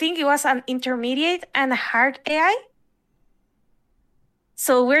 I think it was an intermediate and a hard AI.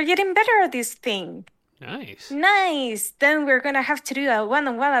 So we're getting better at this thing. Nice. Nice. Then we're gonna have to do a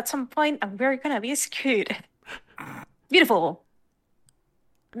 1-on-1 at some point, and we're gonna be screwed. Beautiful.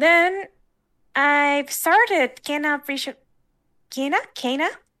 Then I've started Kena Breach of Kena.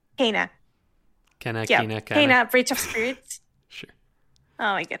 Kena Breach of Spirits. Sure.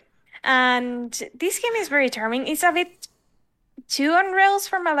 Oh my god. And this game is very charming. It's a bit too on rails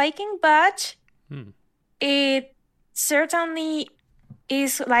for my liking, but it certainly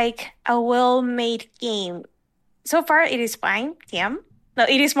is like a well-made game. So far, it is fine, TM. No,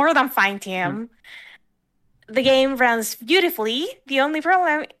 it is more than fine, TM. The game runs beautifully. The only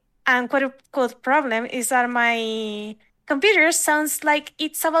problem, and quote-unquote problem, is that my computer sounds like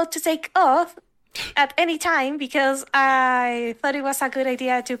it's about to take off at any time because I thought it was a good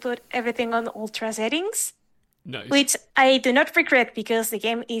idea to put everything on ultra settings, Nice. which I do not regret because the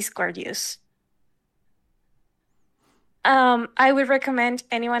game is gorgeous. I would recommend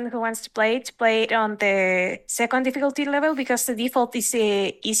anyone who wants to play it on the second difficulty level because the default is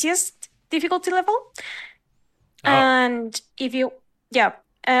the easiest difficulty level. Oh. And if you,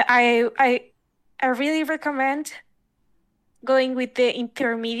 I really recommend going with the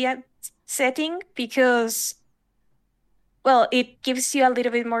intermediate setting because, well, it gives you a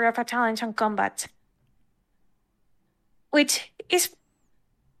little bit more of a challenge on combat, which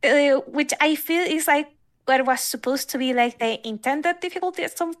I feel is like what was supposed to be like the intended difficulty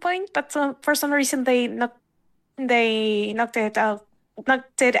at some point, but for some reason they knocked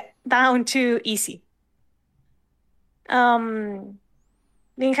it down too easy. Been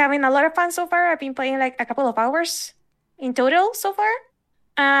having a lot of fun so far. I've been playing like a couple of hours in total so far,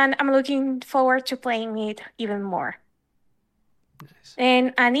 and I'm looking forward to playing it even more. Nice.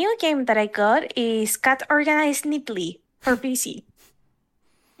 And a new game that I got is Cat Organized Neatly for PC.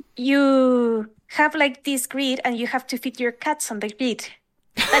 You have like this grid and you have to fit your cats on the grid.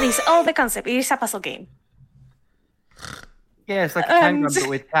 That is all the concept. It is a puzzle game. Yeah, it's like a Tangram but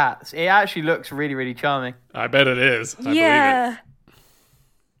with cats. It actually looks really, really charming. I bet it is. I believe Yeah.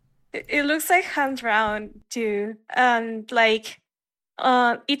 It looks like hand-drawn too. And like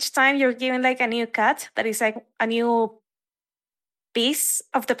each time you're given like a new cat that is like a new piece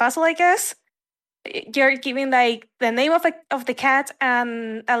of the puzzle, I guess. You're giving like the name of the cat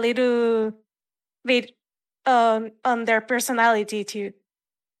and a little bit on their personality too.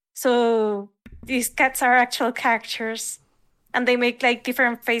 So these cats are actual characters, and they make like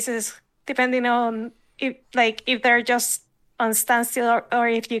different faces depending on if they're just on standstill or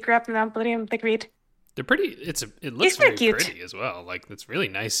if you grab them and put them on the grid. They're pretty. It looks very very cute. pretty as well. Like it's really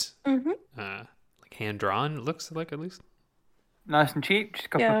nice. Mm-hmm. Like hand drawn. It looks like at least. Nice and cheap, just a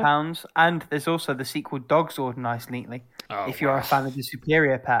couple of Yeah. pounds. And there's also the sequel Dog Sword Nice Neatly, Oh, if you're wow. a fan of the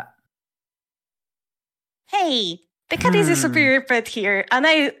Superior Pet. Hey, the cat is a superior pet here, and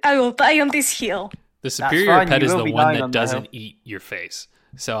I will die on this hill. The superior fine, pet you is will the be one dying that on the doesn't hill. eat your face.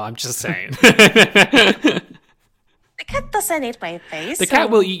 So I'm just saying. The cat doesn't eat my face. The cat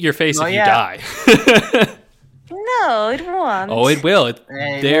will eat your face Not if you yet. die. No, it won't. Oh, it will.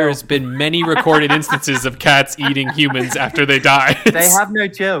 They There's will. been many recorded instances of cats eating humans after they die. They have no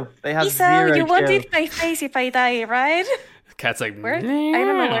chill. They have Isa, zero you won't chill. eat my face if I die, right? Cat's like, Where? I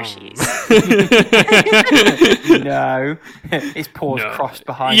don't know where she is. No. His paws No. crossed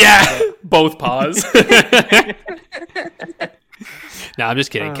behind Yeah, him. both paws. No, I'm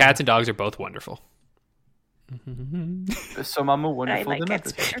just kidding. Cats and dogs are both wonderful. Some are more I wonderful like than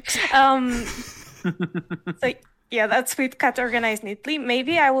cats others. better. So yeah, that's with Cat Organized Neatly.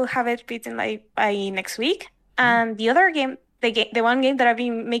 Maybe I will have it beaten by next week. And the other game, the one game that I've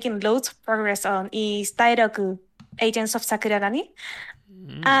been making loads of progress on is Tairoku, Agents of Sakura Rani.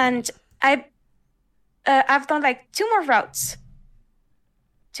 And I've done like 2 more routes.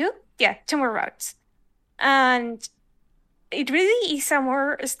 2? Yeah, 2 more routes. And it really is a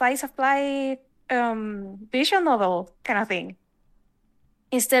more slice of life visual novel kind of thing.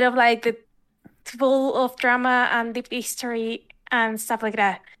 Instead of like the full of drama and deep history and stuff like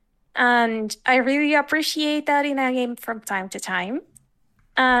that. And I really appreciate that in a game from time to time.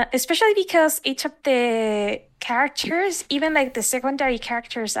 Especially because each of the characters, even like the secondary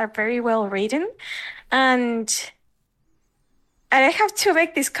characters, are very well written. And I have to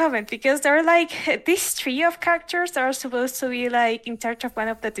make this comment because there are like this trio of characters that are supposed to be like in charge of one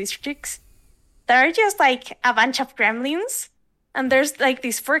of the districts. They're just like a bunch of gremlins. And there's like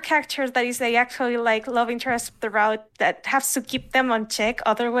these 4 characters that is like actually like love interest of the route that has to keep them on check.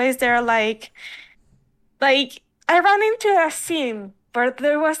 Otherwise, they're like I ran into a scene where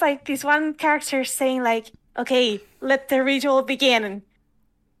there was like this one character saying like, okay, let the ritual begin.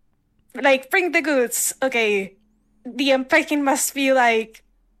 Like, bring the goods. Okay, the unpacking must be like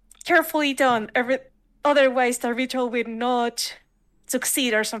carefully done. Otherwise, the ritual will not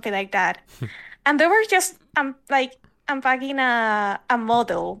succeed or something like that. And they were just unpacking a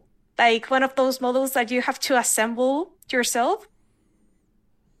model, like one of those models that you have to assemble yourself.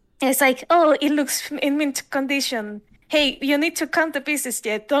 And it's like, oh, it looks in mint condition. Hey, you need to count the pieces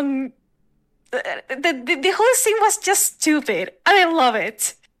yet. Don't. The whole scene was just stupid. I love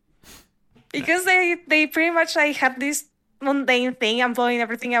it because they pretty much like have this mundane thing and blowing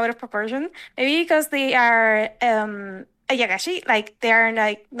everything out of proportion. Maybe because they are Ayagashi, like they are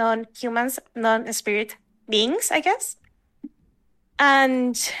like non-humans, non-spirit beings, I guess.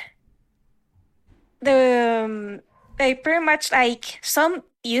 And they pretty much like some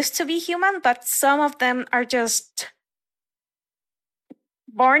used to be human, but some of them are just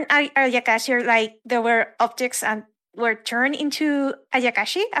born Ayakashi, or like they were objects and were turned into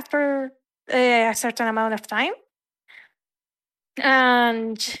Ayakashi after a certain amount of time.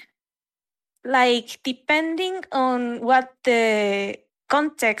 And like depending on what the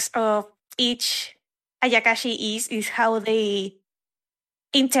context of each Ayakashi is how they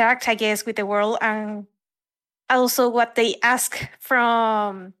interact, I guess, with the world, and also what they ask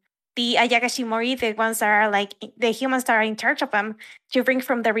from the Ayakashi Mori, the ones that are like the humans that are in charge of them, to bring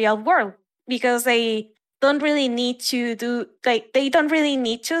from the real world, because they don't really need to do they don't really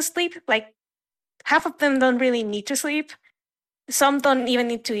need to sleep. Like half of them don't really need to sleep. Some don't even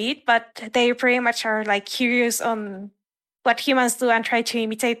need to eat, but they pretty much are like curious on what humans do and try to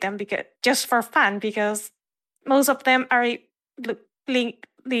imitate them because just for fun, because most of them are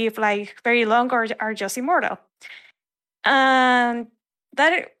live like very long or are just immortal. And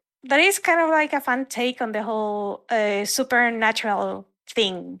that is kind of like a fun take on the whole supernatural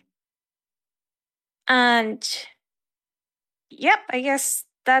thing. And yep, I guess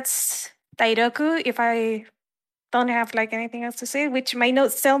that's Tairoku. If I don't have like anything else to say, which my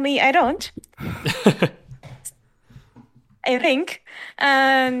notes tell me I don't. I think.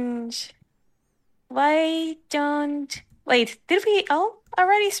 And why don't wait? Did we all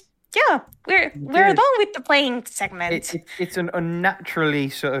already? Yeah, we're done with the playing segment. It's an unnaturally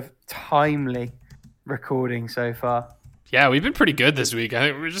sort of timely recording so far. Yeah, we've been pretty good this week. I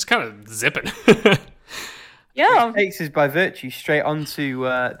think we're just kind of zipping. Yeah, Which takes us by virtue straight onto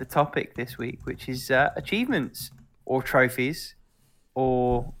the topic this week, which is achievements or trophies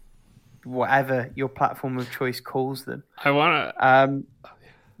or whatever your platform of choice calls them. I want to.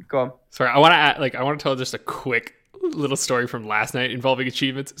 Go on. Sorry, I want to tell just a quick little story from last night involving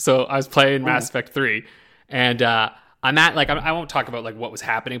achievements. So I was playing Mass Effect 3, and I'm at like I won't talk about like what was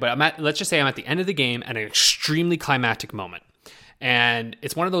happening, but let's just say I'm at the end of the game at an extremely climactic moment. And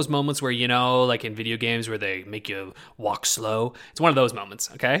it's one of those moments where, you know, like in video games where they make you walk slow. It's one of those moments,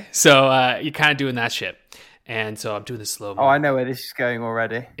 okay? So you're kind of doing that shit. And so I'm doing this slow moment. Oh, I know where this is going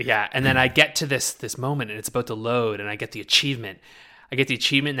already. Yeah, and then I get to this moment, and it's about to load, and I get the achievement. And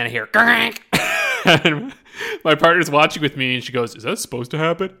then I hear, And my partner's watching with me, and she goes, "Is that supposed to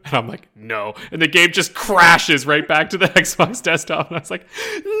happen?" And I'm like, "No." And the game just crashes right back to the Xbox desktop. And I was like,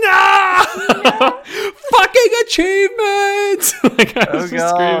 "No! Fucking achievements!" Like, I was just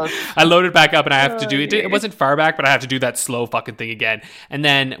screaming. I loaded back up, and I have to do it. It wasn't far back, but I have to do that slow fucking thing again. And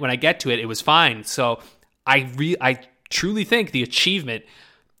then when I get to it, it was fine. So I truly think the achievement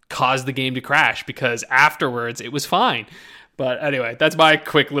caused the game to crash, because afterwards it was fine. But anyway, that's my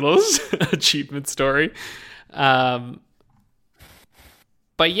quick little achievement story. But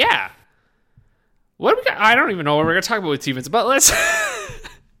yeah, what do we got? I don't even know what we're gonna talk about with achievements, but let's.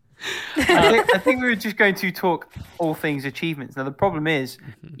 I think we were just going to talk all things achievements. Now the problem is,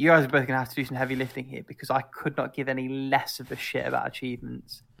 you guys are both going to have to do some heavy lifting here, because I could not give any less of a shit about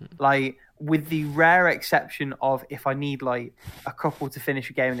achievements. Like, with the rare exception of if I need like a couple to finish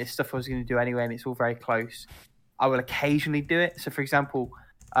a game and it's stuff I was going to do anyway and it's all very close, I will occasionally do it. So for example,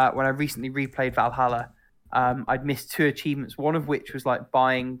 when I recently replayed Valhalla, I'd missed 2 achievements, one of which was like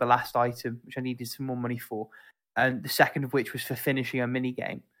buying the last item, which I needed some more money for, and the second of which was for finishing a mini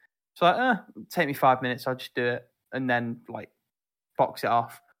game. So like, take me 5 minutes, I'll just do it and then like box it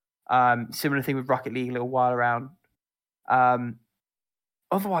off. Similar thing with Rocket League a little while around.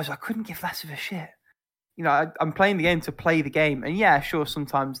 Otherwise, I couldn't give less of a shit. You know, I'm playing the game to play the game, and yeah, sure,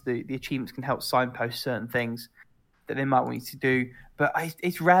 sometimes the achievements can help signpost certain things that they might want you to do, but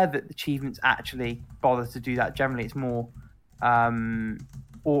it's rare that the achievements actually bother to do that. Generally, it's more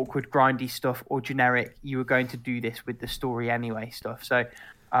awkward, grindy stuff, or generic, you were going to do this with the story anyway stuff. So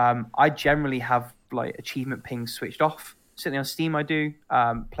I generally have like achievement pings switched off. Certainly on Steam I do.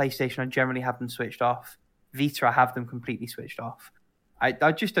 PlayStation, I generally have them switched off. Vita, I have them completely switched off.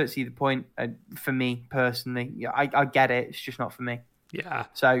 I just don't see the point for me personally. Yeah, I get it. It's just not for me. Yeah.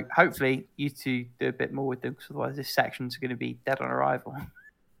 So hopefully you two do a bit more with them, because otherwise this section's going to be dead on arrival.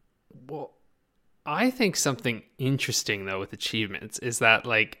 Well, I think something interesting though with achievements is that,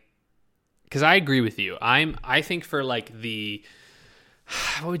 like, because I agree with you. I think for like the,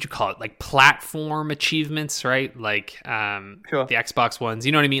 what would you call it? Like platform achievements, right? Like Sure. the Xbox ones,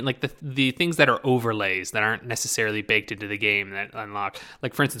 you know what I mean? Like the things that are overlays that aren't necessarily baked into the game that unlock.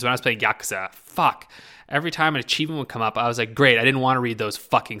 Like for instance, when I was playing Yakuza, every time an achievement would come up, I was like, great, I didn't want to read those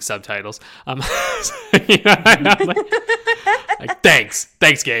fucking subtitles. You know, like, thanks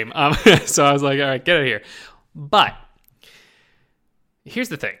game. So I was like, all right, get out of here. But here's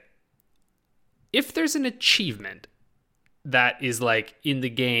the thing. If there's an achievement that is like in the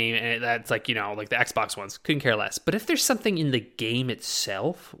game and that's like, you know, like the Xbox ones, couldn't care less. But if there's something in the game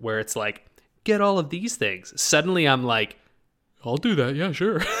itself where it's like, get all of these things, suddenly I'm like, I'll do that. Yeah,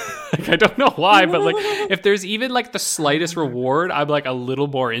 sure. Like, I don't know why, but like if there's even like the slightest reward, I'm like a little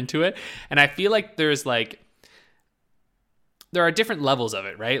more into it. And I feel like there are different levels of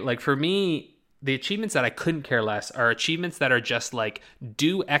it, right? Like for me, the achievements that I couldn't care less are achievements that are just like,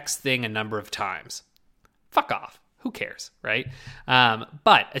 do X thing a number of times. Fuck off. Who cares, right?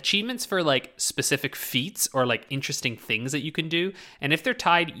 But achievements for like specific feats or like interesting things that you can do, and if they're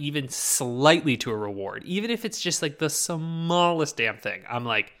tied even slightly to a reward, even if it's just like the smallest damn thing, I'm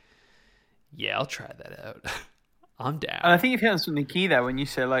like, yeah, I'll try that out. I'm down. And I think you've hit on something key there when you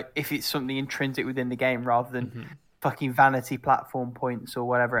say like, if it's something intrinsic within the game rather than fucking vanity platform points or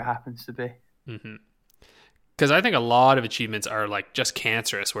whatever it happens to be. Because I think a lot of achievements are like just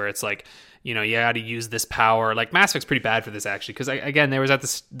cancerous, where it's like, you know, you got to use this power. Like Mass Effect's pretty bad for this actually, because again, they were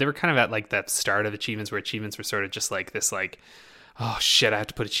kind of at like that start of achievements where achievements were sort of just like this, like, oh shit, I have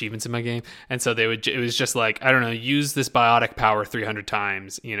to put achievements in my game, and so it was just like, I don't know, use this biotic power 300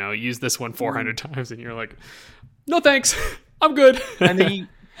 times, you know, use this one 400 times, and you're like, no thanks, I'm good. And then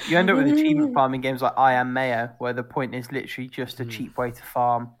you end up with achievement farming games like I Am Mayo, where the point is literally just a cheap way to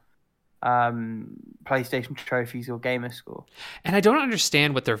farm PlayStation trophies or gamer score. And I don't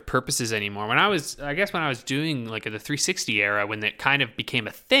understand what their purpose is anymore. When I was doing like the 360 era, when it kind of became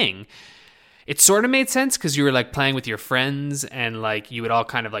a thing, it sort of made sense because you were like playing with your friends and like you would all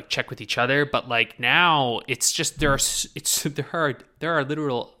kind of like check with each other. But like now it's just there are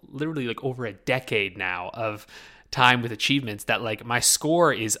literally like over a decade now of time with achievements that like my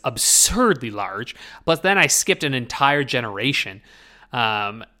score is absurdly large, but then I skipped an entire generation.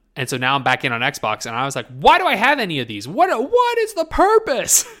 And so now I'm back in on Xbox, and I was like, why do I have any of these? What is the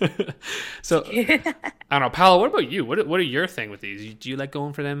purpose? So I don't know, Paolo, what about you? What are your thing with these? Do you like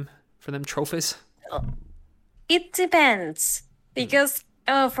going for them trophies? It depends, because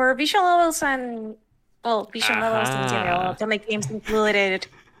for visual novels and visual novels in general, to make games included,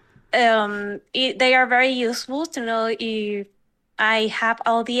 they are very useful to know if I have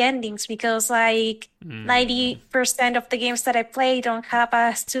all the endings because like 90% of the games that I play don't have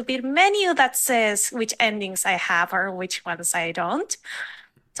a stupid menu that says which endings I have or which ones I don't.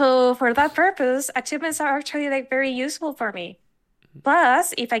 So for that purpose, achievements are actually like very useful for me.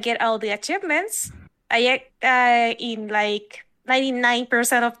 Plus, if I get all the achievements, I in like 99%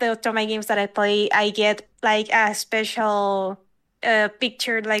 of the Otome games that I play, I get like a special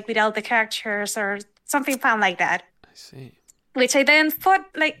picture like with all the characters or something fun like that. I see. Which I then put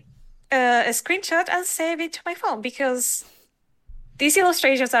like a screenshot and save it to my phone because these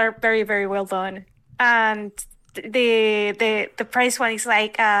illustrations are very, very well done. And the price one is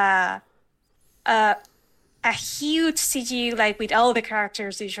like a huge CG, like with all the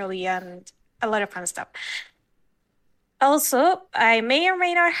characters usually and a lot of fun stuff. Also, I may or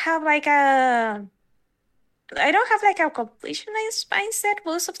may not have like I don't have like a completionist mindset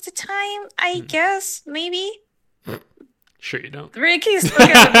most of the time, I guess, maybe. Sure you don't. Ricky's still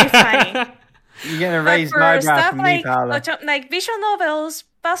gonna be funny. You're gonna raise my eyebrow from me, Paula. Like visual novels,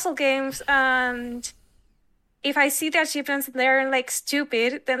 puzzle games, and if I see the achievements and they're like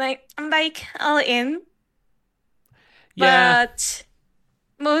stupid, then I'm like all in. Yeah. But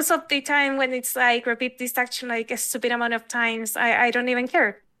most of the time when it's like repeat this action like a stupid amount of times, I don't even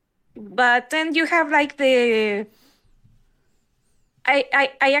care. But then you have like I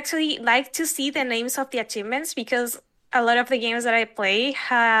actually like to see the names of the achievements because a lot of the games that I play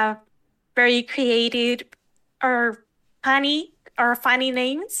have very creative or funny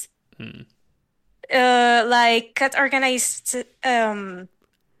names. Like Cat Organized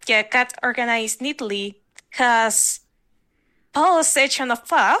Neatly has Paul's Section of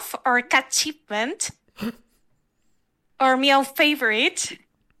Fluff or Cat Achievement or Meow Favorite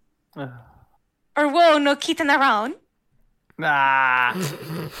or Whoa, No Kitten Around. Nice.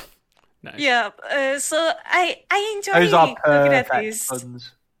 Yeah, so I enjoy Those are looking at perfect these.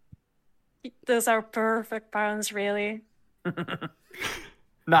 puns. Those are perfect puns, really.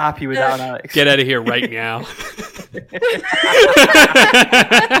 Not happy with that one, Alex. Get out of here right now.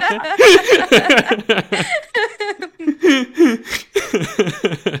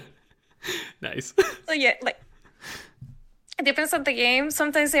 Nice. So yeah, like it depends on the game.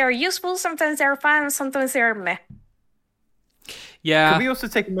 Sometimes they are useful, sometimes they are fun, sometimes they are meh. Yeah. Can we also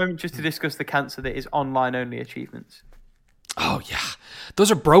take a moment just to discuss the cancer that is online only achievements? Oh yeah, those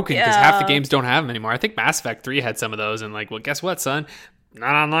are broken because half the Yeah. games don't have them anymore. I think Mass Effect 3 had some of those, and like, well, guess what, son?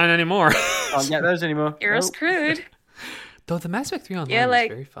 Not online anymore. Can't get those anymore. You're Nope. screwed. Though the Mass Effect 3 online Yeah, was like-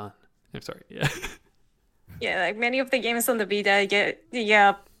 very fun. I'm sorry. Yeah. Yeah, like many of the games on the Vita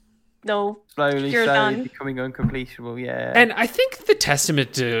Slowly You're done. becoming uncompletable. Yeah. And I think the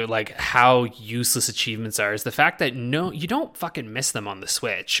testament to like how useless achievements are is the fact that you don't fucking miss them on the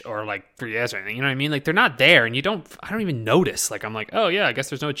Switch or like 3DS or anything. You know what I mean? Like they're not there, and I don't even notice. Like I'm like, oh yeah, I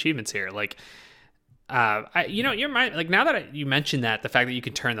guess there's no achievements here. Like, you're right. Like now that you mentioned that, the fact that you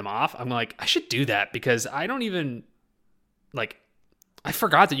can turn them off, I'm like, I should do that because I don't even like. I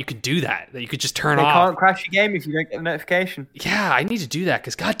forgot that you could do that. That you could just turn They off. can't crash your game if you don't get the notification. Yeah, I need to do that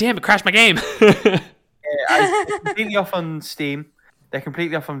because goddamn, it crashed my game. They're completely off on Steam. They're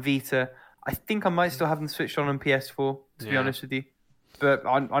completely off on Vita. I think I might still have them switched on PS4, to be Yeah. honest with you. But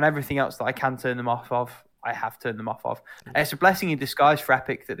on everything else that I can turn them off of, I have turned them off of. And it's a blessing in disguise for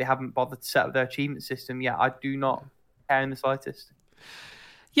Epic that they haven't bothered to set up their achievement system. Yeah, I do not care in the slightest.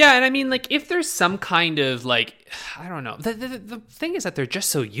 Yeah, and I mean, like, if there's some kind of, like, I don't know. The thing is that they're just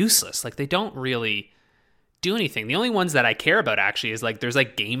so useless. Like, they don't really do anything. The only ones that I care about, actually, is, like, there's,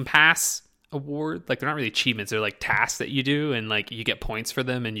 like, Game Pass award. Like, they're not really achievements. They're, like, tasks that you do, and, like, you get points for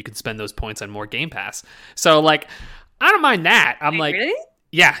them, and you can spend those points on more Game Pass. So, like, I don't mind that. I'm like... really?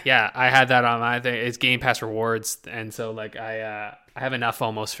 Yeah, I had that on my thing. It's Game Pass rewards, and so, like, I have enough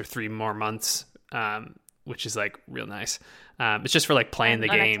almost for 3 more months, which is, like, real nice. It's just for like playing the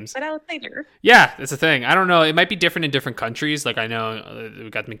games. But out later. Yeah, that's the thing. I don't know. It might be different in different countries. Like I know we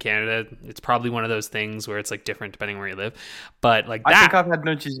got them in Canada. It's probably one of those things where it's like different depending where you live. But like I that, think I've had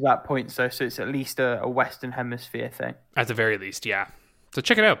nudges about points, though, so it's at least a Western Hemisphere thing. at the very least, yeah. So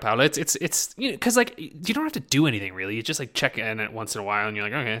check it out, Paolo. It's because like you don't have to do anything really. You just like check in it once in a while, and you're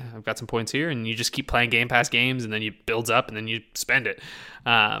like, okay, I've got some points here, and you just keep playing Game Pass games, and then you builds up, and then you spend it.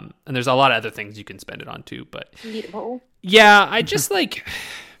 And there's a lot of other things you can spend it on too, but. Beautiful. Yeah, I just like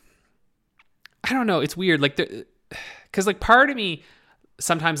I don't know, it's weird like cuz like part of me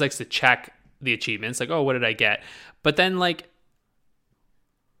sometimes likes to check the achievements like, oh, what did I get? But then like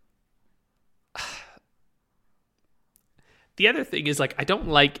the other thing is like I don't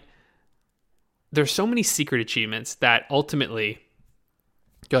like there's so many secret achievements that ultimately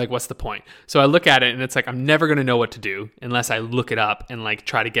You're like, what's the point? So I look at it and it's like, I'm never going to know what to do unless I look it up and like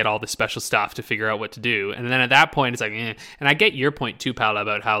try to get all the special stuff to figure out what to do. And then at that point, it's like, eh. And I get your point too, pal,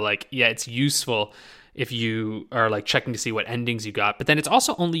 about how like, yeah, it's useful if you are like checking to see what endings you got, but then it's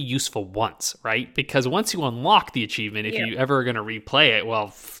also only useful once, right? Because once you unlock the achievement, if you ever are going to replay it,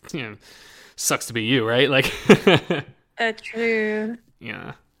 well, you know, sucks to be you, right? Like, true.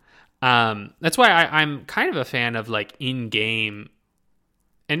 Yeah. That's why I'm kind of a fan of like in-game,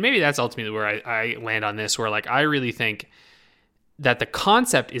 and maybe that's ultimately where I land on this, where like I really think that the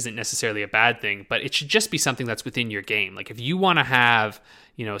concept isn't necessarily a bad thing, but it should just be something that's within your game. Like if you want to have,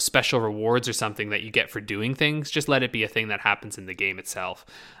 you know, special rewards or something that you get for doing things, just let it be a thing that happens in the game itself.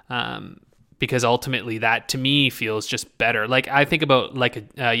 Because ultimately that to me feels just better. Like I think about like a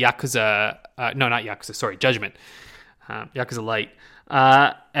Yakuza, no, not Yakuza, sorry, Judgment, Yakuza Light.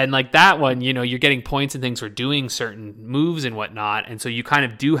 And like that one, you know, you're getting points and things for doing certain moves and whatnot. And so you kind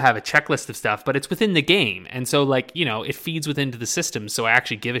of do have a checklist of stuff, but it's within the game. And so like, you know, it feeds within the system. So I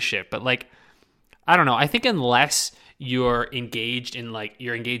actually give a shit. But like, I don't know. I think unless you're engaged in like,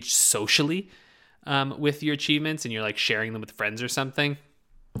 you're engaged socially with your achievements and you're like sharing them with friends or something,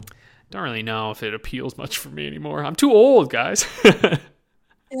 don't really know if it appeals much for me anymore. I'm too old, guys.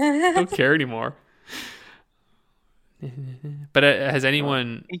 Don't care anymore. But has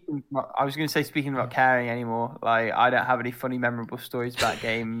anyone? I was going to say, speaking about caring anymore, like I don't have any funny, memorable stories about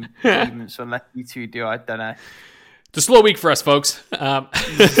game achievements unless you two do. I don't know. It's a slow week for us, folks. Oh,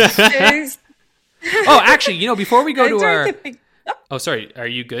 actually, you know, before we go to our. Oh, sorry. Are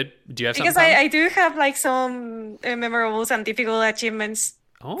you good? Do you have something? Because I do have like some memorable and difficult achievements.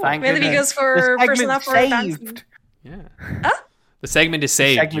 Oh, mainly because for Persona 4 dancing. Yeah. The segment is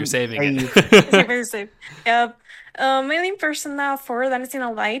saved. You're saving it. Yep. Mainly in Persona 4 Dancing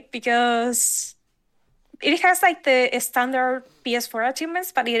on Light because it has like the standard PS4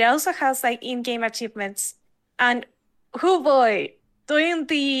 achievements, but it also has like in-game achievements. And oh boy, doing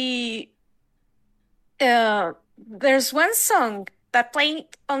the there's one song that playing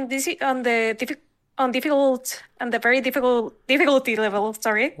on this on the difficult and the very difficulty level.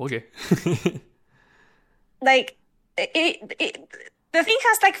 Sorry. Okay. Like it the thing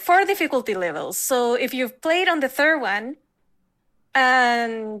has like 4 difficulty levels. So if you've played on the third one,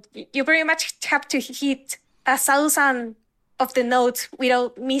 and you pretty much have to hit 1,000 of the notes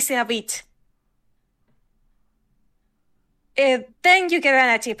without missing a beat, then you get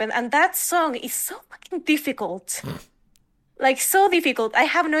an achievement. And that song is so fucking difficult. Like so difficult. I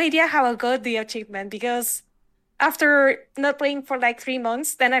have no idea how I got the achievement because after not playing for like 3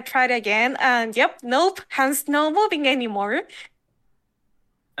 months, then I tried again and nope, hands no moving anymore.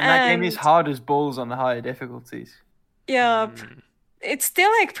 And that game is hard as balls on the higher difficulties. Yeah, it's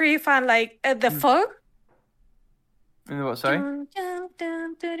still like pretty fun. Like the fog. What? Sorry. No,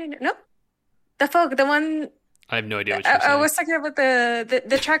 the fog. The one. I have no idea what you're saying. I was talking about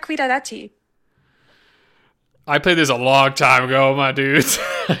the track with Adachi. I played this a long time ago, my dudes.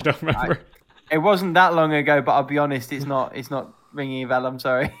 I don't remember. It wasn't that long ago, but I'll be honest, it's not ringing a bell. I'm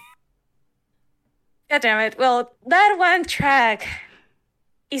sorry. God damn it! Well, that one track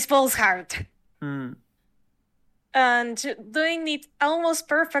is balls hard. And doing it almost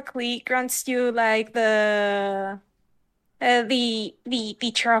perfectly grants you like the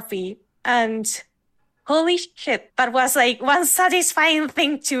trophy. And holy shit, that was like one satisfying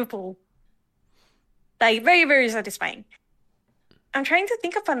thing to pull. Like very, very satisfying. I'm trying to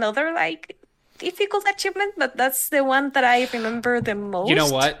think of another like difficult achievement, but that's the one that I remember the most. You know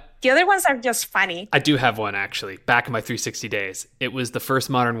what? The other ones are just funny. I do have one, actually. Back in my 360 days. It was the first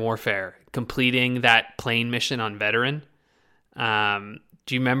Modern Warfare, completing that plane mission on Veteran. Do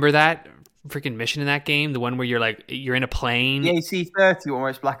you remember that freaking mission in that game? The one where you're in a plane? The AC-30 one where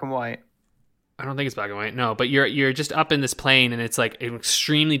it's black and white. I don't think it's black and white, no. But you're just up in this plane, and it's like an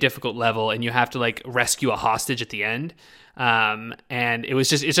extremely difficult level, and you have to like rescue a hostage at the end. And it's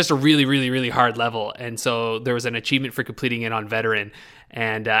just a really, really, really hard level. And so there was an achievement for completing it on Veteran,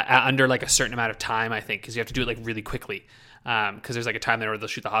 and under like a certain amount of time, I think, because you have to do it like really quickly. Because there's like a time there where they'll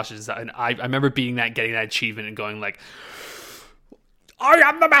shoot the hostages. And I remember getting that achievement and going like, I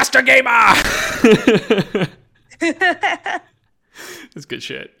am the master gamer. It's good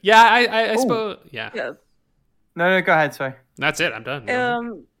shit. Yeah, I suppose. Yeah. No, go ahead. Sorry. That's it. I'm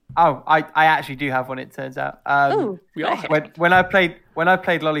done. I actually do have one. It turns out. We all have. When I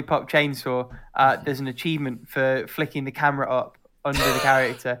played Lollipop Chainsaw, there's an achievement for flicking the camera up under the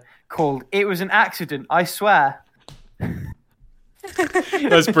character called "It was an accident, I swear."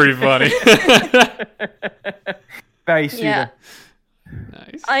 That's pretty funny. Very soothing. Yeah.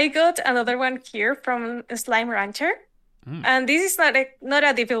 Nice. I got another one here from Slime Rancher. And this is not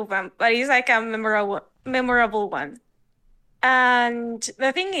a difficult one, but it's like a memorable one. And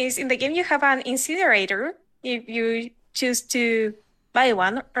the thing is, in the game, you have an incinerator if you choose to buy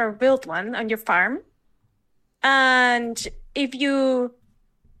one or build one on your farm. And if you,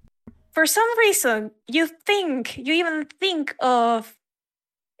 for some reason, you even think of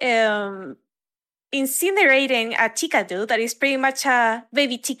incinerating a chickadee that is pretty much a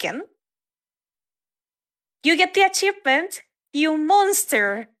baby chicken, you get the achievement, you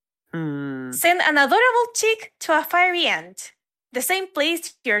monster. Send an adorable chick to a fiery ant, the same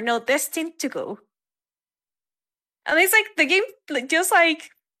place you're not destined to go. And it's like the game just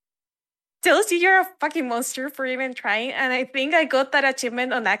like tells you you're a fucking monster for even trying. And I think I got that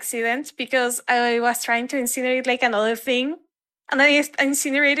achievement on accident because I was trying to incinerate like another thing, and I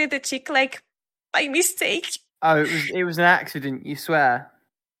incinerated the chick like by mistake. Oh, it was an accident, you swear?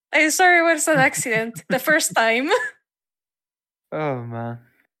 I'm sorry, it was an accident the first time. Oh man.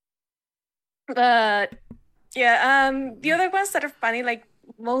 But yeah, the other ones that are funny, like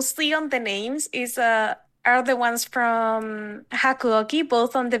mostly on the names, are the ones from Hakuoki,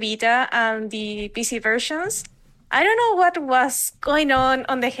 both on the Vita and the PC versions. I don't know what was going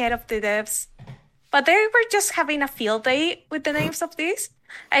on the head of the devs, but they were just having a field day with the names of these.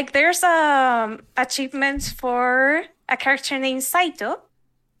 Like there's achievements for a character named Saito,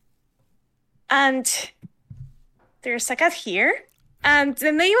 and there's a cat here. And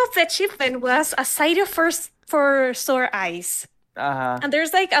the name of the achievement was a Saito for sore eyes. And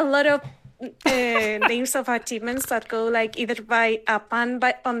there's like a lot of names of achievements that go like either by a pun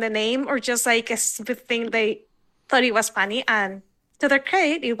on the name or just like a stupid thing they thought it was funny. And to their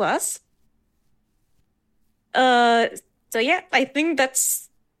credit, it was. So yeah, I think that's.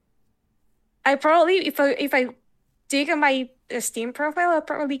 I probably if I dig on my Steam profile, I'll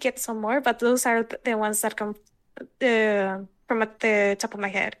probably get some more. But those are the ones that come. From at the top of my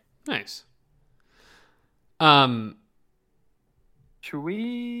head. Nice. Should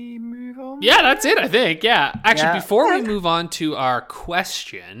we move on? Yeah, that's it, I think. Yeah. Actually, before we move on to our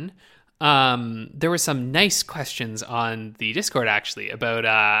question, there were some nice questions on the Discord, actually,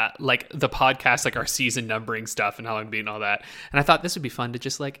 about like the podcast, like our season numbering stuff and how long being and all that. And I thought this would be fun to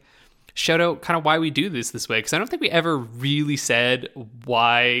just like shout out kind of why we do this way, because I don't think we ever really said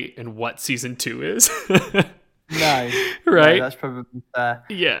why and what season 2 is. No, right? No, that's probably fair.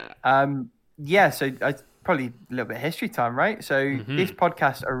 Yeah. So probably a little bit of history time, right? So this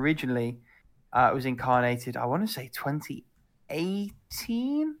podcast originally was incarnated, I want to say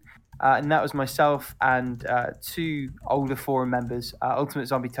 2018, and that was myself and two older forum members, Ultimate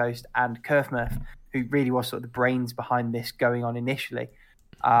Zombie Toast and Kerfmurph, who really was sort of the brains behind this going on initially.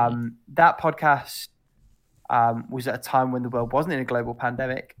 That podcast was at a time when the world wasn't in a global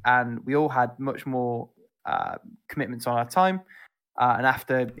pandemic, and we all had much more commitments on our time, and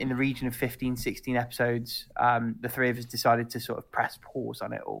after in the region of 15-16 episodes, the three of us decided to sort of press pause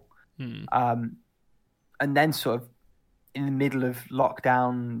on it all. And then sort of in the middle of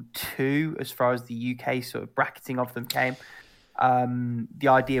lockdown 2, as far as the UK sort of bracketing of them came, the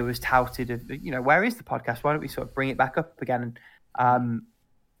idea was touted of, where is the podcast? Why don't we sort of bring it back up again? And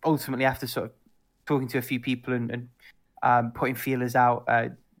ultimately, after sort of talking to a few people and putting feelers out,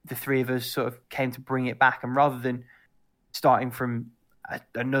 the three of us sort of came to bring it back. And rather than starting from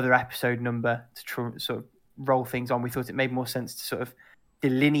another episode number to sort of roll things on, we thought it made more sense to sort of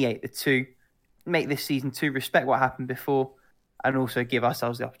delineate the two, make this season 2 respect what happened before, and also give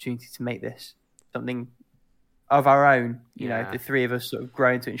ourselves the opportunity to make this something of our own. The three of us sort of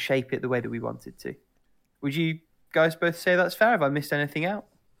grow into it and shape it the way that we wanted to. Would you guys both say that's fair? Have I missed anything out?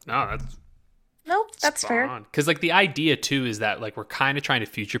 No, that's fair. Because like the idea too is that like we're kind of trying to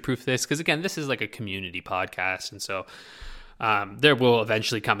future-proof this, because again, this is like a community podcast, and so there will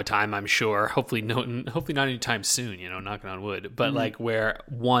eventually come a time, I'm sure, hopefully not anytime soon, knocking on wood, but like where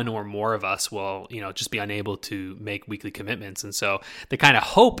one or more of us will, just be unable to make weekly commitments. And so the kind of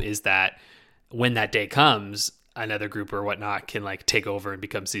hope is that when that day comes, another group or whatnot can like take over and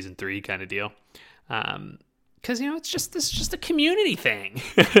become season 3 kind of deal. Because it's just a community thing.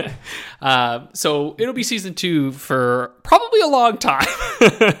 So it'll be season 2 for probably a long time.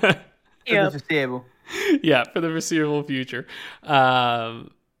 Yeah, foreseeable. Yeah, for the foreseeable future. So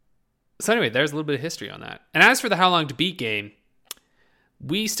anyway, there's a little bit of history on that. And as for the How Long to Beat game,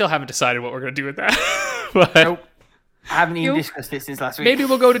 we still haven't decided what we're going to do with that. But nope. I haven't even discussed it since last week. Maybe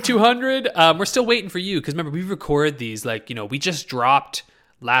we'll go to 200. We're still waiting for you, because remember, we record these we just dropped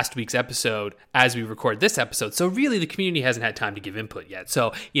last week's episode as we record this episode, so really the community hasn't had time to give input yet.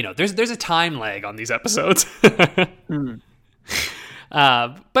 So there's a time lag on these episodes.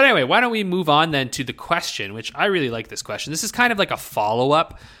 But anyway, why don't we move on then to the question, which I really like this question. This is kind of like a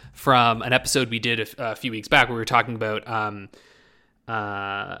follow-up from an episode we did a few weeks back where we were talking about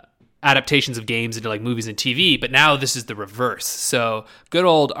adaptations of games into like movies and TV, but now this is the reverse. So good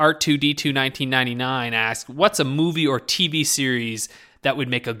old Art2D2 1999 asked, what's a movie or TV series that would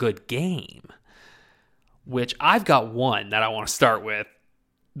make a good game? Which I've got one that I want to start with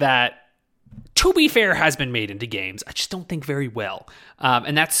that, to be fair, has been made into games. I just don't think very well.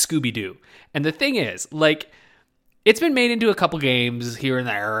 And that's Scooby-Doo. And the thing is, like, it's been made into a couple games here and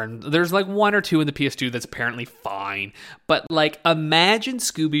there, and there's like one or two in the PS2 that's apparently fine. But like, imagine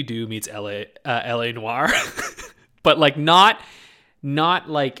Scooby-Doo meets LA Noire, but like not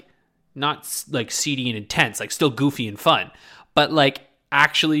seedy and intense, like still goofy and fun, but like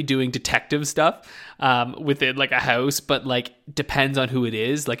actually doing detective stuff within like a house, but like depends on who it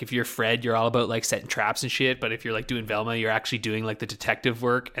is. Like if you're Fred, you're all about like setting traps and shit, but if you're like doing Velma, you're actually doing like the detective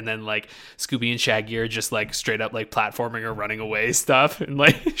work. And then like Scooby and Shaggy are just like straight up like platforming or running away stuff and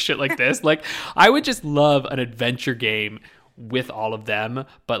like shit like this. Like I would just love an adventure game with all of them,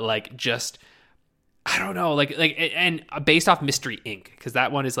 but like just I don't know, like and based off Mystery Inc., because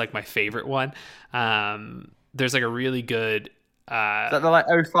that one is like my favorite one. There's like a really good Is that the like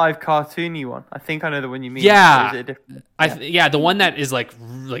 05 cartoony one? I think I know the one you mean. Yeah, Or is it a different? the one that is like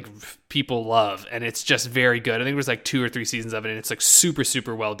people love, and it's just very good. I think there's like 2 or 3 seasons of it, and it's like super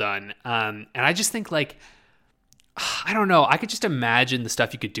super well done. And I just think like I don't know, I could just imagine the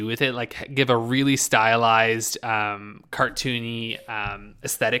stuff you could do with it, like give a really stylized cartoony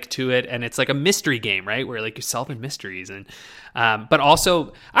aesthetic to it, and it's like a mystery game, right, where like you're solving mysteries, and but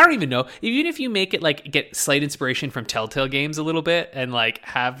also I don't even know, even if you make it like get slight inspiration from Telltale games a little bit and like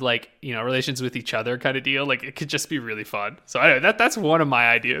have like, you know, relations with each other kind of deal, like it could just be really fun. So I don't know, that's one of my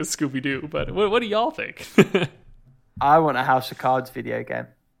ideas, Scooby-Doo. But what do y'all think? I want a House of Cards video game.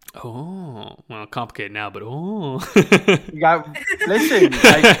 Oh, well, complicated now, but oh. You go, listen,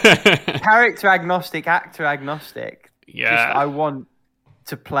 like, character agnostic, actor agnostic. Yeah. Just, I want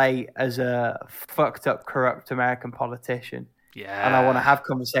to play as a fucked up, corrupt American politician. Yeah. And I want to have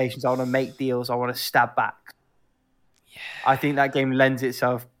conversations. I want to make deals. I want to stab back. Yeah. I think that game lends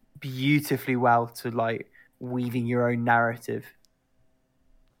itself beautifully well to like weaving your own narrative.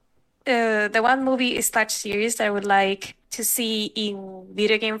 The one movie is that series that I would like to see in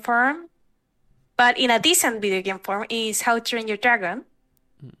video game form, but in a decent video game form, is How to Train Your Dragon,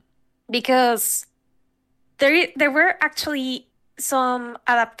 because there were actually some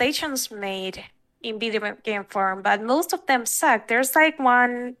adaptations made in video game form, but most of them suck. There's like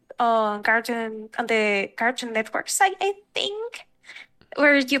one on the Cartoon Network site, I think,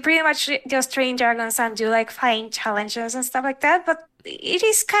 where you pretty much just train dragons and do like fighting challenges and stuff like that, but it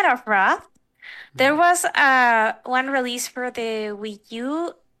is kind of rough. There was one release for the Wii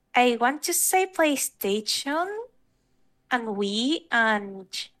U, I want to say PlayStation and Wii, and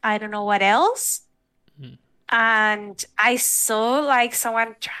I don't know what else. And I saw like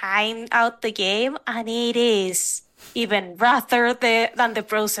someone trying out the game, and it is even rougher than the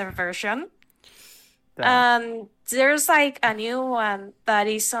browser version. Damn. There's like a new one that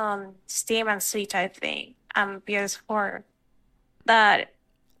is on Steam and Switch, I think, and PS4, that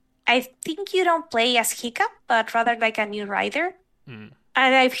I think you don't play as Hiccup, but rather like a new rider. And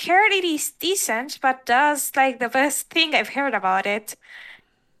I've heard it is decent, but that's like the best thing I've heard about it.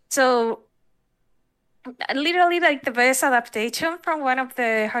 So literally like the best adaptation from one of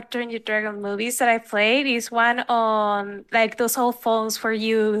the How to Train Your Dragon movies that I played is one on like those old phones where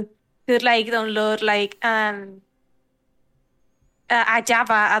you could like download like a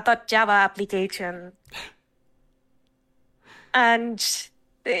 .java application. And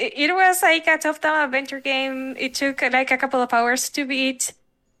it was like a top-down adventure game. It took like a couple of hours to beat,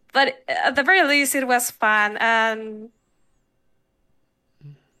 but at the very least it was fun. And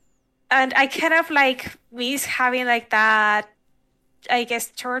I kind of like miss having like that, I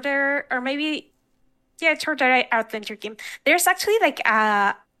guess, shorter or maybe shorter adventure game. There's actually like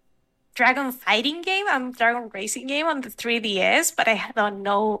a dragon fighting game and dragon racing game on the 3DS, but I don't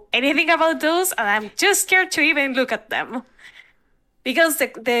know anything about those, and I'm just scared to even look at them because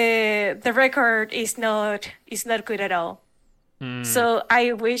the record is not good at all. So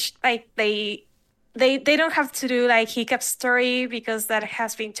I wish like they don't have to do like Hiccup's story, because that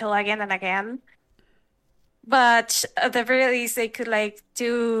has been told again and again. But at the very least, they could like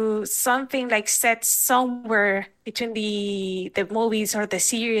do something like set somewhere between the movies or the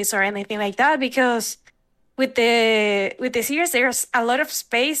series or anything like that. Because with the series, there's a lot of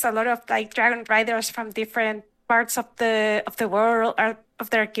space, a lot of like dragon riders from different parts of the world or of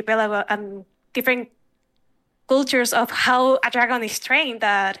the archipelago, and different cultures of how a dragon is trained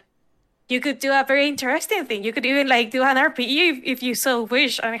that you could do a very interesting thing. You could even like do an RPG if you so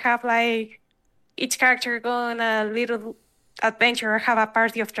wish and have like each character go on a little adventure or have a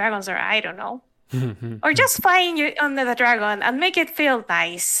party of dragons or I don't know. Or just flying you under the dragon and make it feel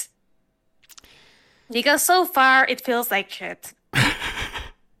nice. Because so far it feels like shit.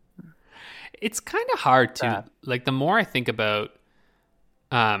 It's kind of hard to Bad. like. The more I think about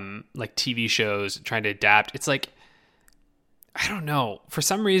like TV shows trying to adapt, it's like I don't know. For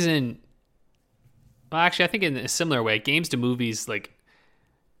some reason, well, actually, I think in a similar way, games to movies like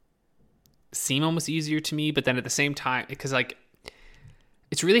seem almost easier to me. But then at the same time, because like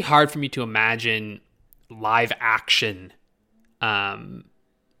it's really hard for me to imagine live action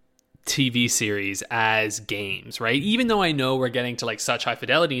TV series as games, right? Even though I know we're getting to like such high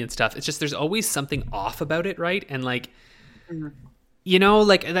fidelity and stuff, it's just there's always something off about it, right? And like, you know,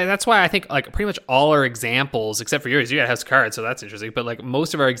 like that's why I think like pretty much all our examples, except for yours, you got House of Cards, so that's interesting. But like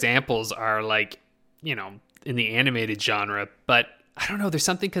most of our examples are like, you know, in the animated genre. But I don't know, there's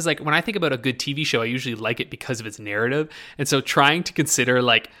something because like when I think about a good TV show, I usually like it because of its narrative. And so trying to consider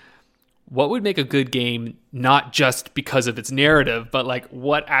like what would make a good game, not just because of its narrative, but like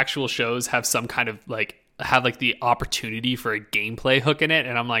what actual shows have some kind of like have like the opportunity for a gameplay hook in it.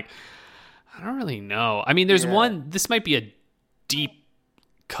 And I'm like, I don't really know. I mean, there's one, this might be a deep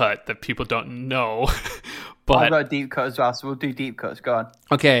cut that people don't know, I've but got a deep cut as well, so we'll do deep cuts. Go on.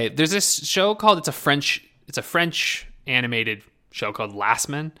 okay, there's this show called it's a French animated show called Last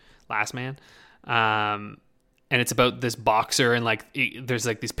Man. And it's about this boxer and like there's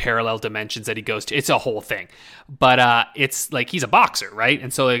like these parallel dimensions that he goes to. It's a whole thing, but it's like he's a boxer, right?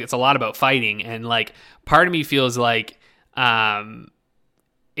 And so like, it's a lot about fighting. And like part of me feels like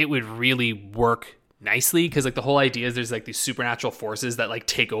it would really work nicely because like the whole idea is there's like these supernatural forces that like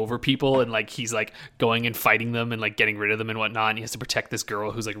take over people and like he's like going and fighting them and like getting rid of them and whatnot. And he has to protect this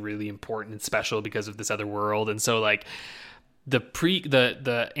girl who's like really important and special because of this other world. And so like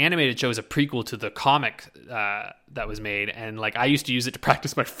the animated show is a prequel to the comic that was made, and like I used to use it to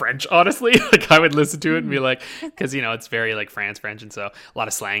practice my French, honestly. Like I would listen to it and be like, because you know it's very like French, and so a lot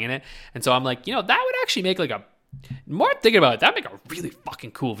of slang in it. And so I'm like, you know, that would actually make like a more I'm thinking about it, that'd make a really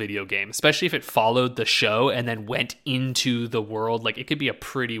fucking cool video game, especially if it followed the show and then went into the world. Like it could be a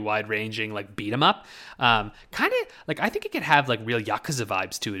pretty wide ranging like beat 'em up. Kind of like I think it could have like real Yakuza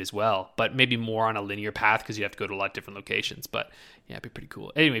vibes to it as well, but maybe more on a linear path because you have to go to a lot of different locations. But yeah, it'd be pretty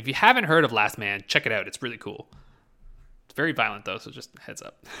cool. Anyway, if you haven't heard of Last Man, check it out. It's really cool. It's very violent though, so just heads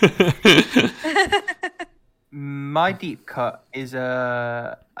up. My deep cut is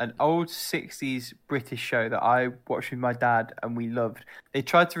an old 60s British show that I watched with my dad and we loved. They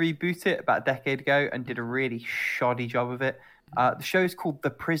tried to reboot it about a decade ago and did a really shoddy job of it. The show is called The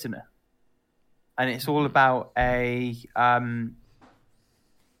Prisoner, and it's all about a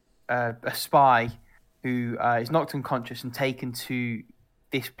spy who is knocked unconscious and taken to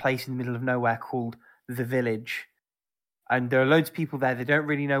this place in the middle of nowhere called The Village. And there are loads of people there. They don't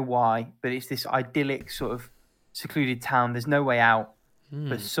really know why, but it's this idyllic sort of secluded town. There's no way out,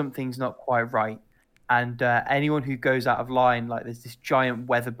 but something's not quite right. And anyone who goes out of line, like there's this giant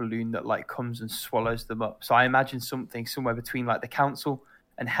weather balloon that like comes and swallows them up. So I imagine something somewhere between like The Council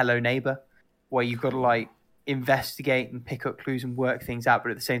and Hello Neighbor, where you've got to like investigate and pick up clues and work things out,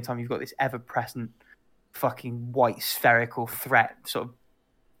 but at the same time you've got this ever-present fucking white spherical threat sort of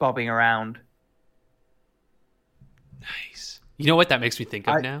bobbing around. Nice. You know what that makes me think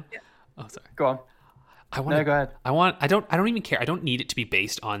of now? Yeah. Oh, sorry. Go on. No, go ahead. I don't even care. I don't need it to be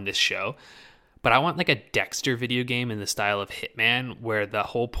based on this show, but I want like a Dexter video game in the style of Hitman, where the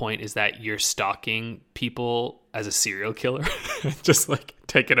whole point is that you're stalking people as a serial killer, just like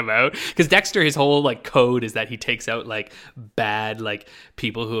taking them out. Because Dexter, his whole like code is that he takes out like bad like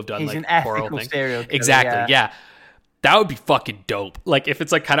people who have done He's like an horrible ethical things. serial killer, Exactly. Yeah. That would be fucking dope. Like if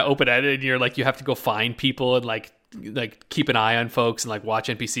it's like kind of open ended and you're like you have to go find people and like keep an eye on folks and like watch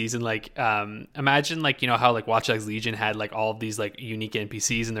NPCs and like imagine like you know how like Watch Dogs Legion had like all of these like unique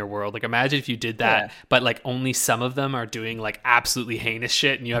NPCs in their world. Like imagine if you did that, but like only some of them are doing like absolutely heinous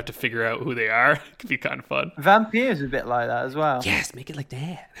shit and you have to figure out who they are. It could be kind of fun. Vampire's a bit like that as well. Yes, make it like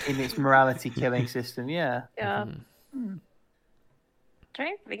that. In its morality killing system, yeah. Yeah.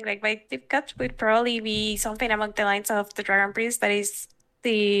 Trying to think like my deep cut would probably be something along the lines of the Dragon Priest, that is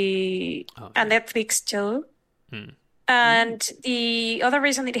a Netflix show. And the other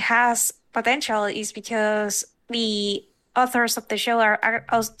reason it has potential is because the authors of the show are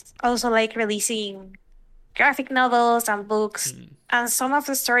also like releasing graphic novels and books, and some of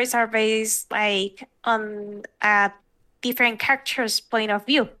the stories are based like on a different character's point of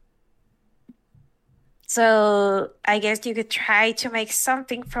view. So I guess you could try to make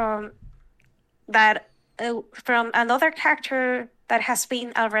something from that, from another character that has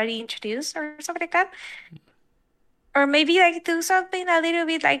been already introduced or something like that. Or maybe like do something a little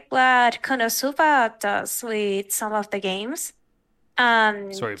bit like what Konosuba does with some of the games.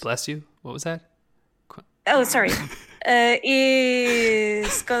 And Sorry, bless you. What was that? oh, sorry.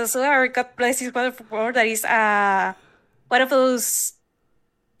 Is Konosuba or God Bless His Wonderful World, that is one of those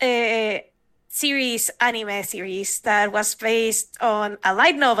anime series that was based on a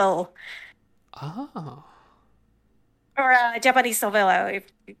light novel Oh. or a Japanese novella, if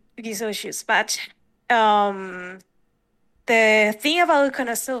you so choose. But the thing about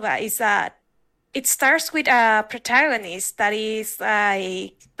Konosuba is that it starts with a protagonist that is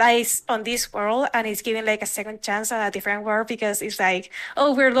on this world and is given like a second chance on a different world, because it's like,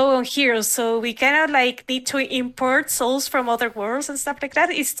 oh, we're low on heroes, so we kind of like need to import souls from other worlds and stuff like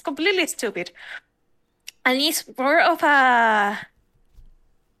that. It's completely stupid. And it's more of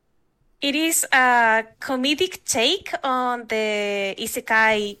it is a comedic take on the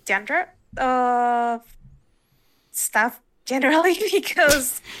isekai genre of stuff generally,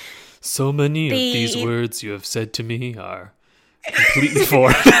 because So many of these the words you have said to me are completely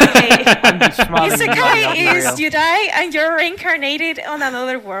foreign. I'm just smiling and nodding isekai off is Mariel. you die and you're reincarnated on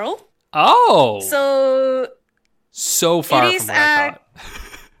another world. Oh, So far it is from what I thought.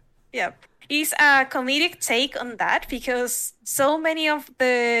 yeah, it's a comedic take on that, because so many of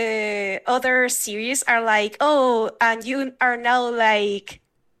the other series are like, oh, and you are now like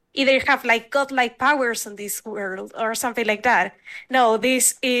either have like godlike powers in this world or something like that. No,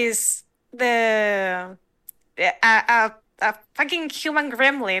 this is a fucking human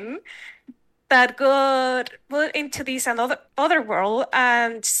gremlin that got put into this another other world,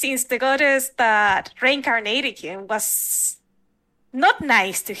 and since the goddess that reincarnated him was not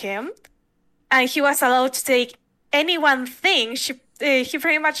nice to him, and he was allowed to take any one thing, he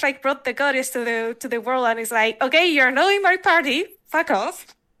pretty much like brought the goddess to the world and is like, okay, you're not in my party, fuck off.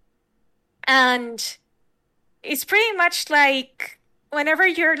 And it's pretty much like whenever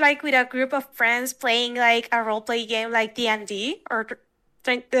you're like with a group of friends playing like a role-play game like D&D or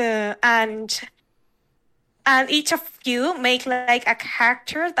and each of you make like a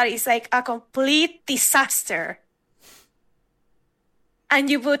character that is like a complete disaster. And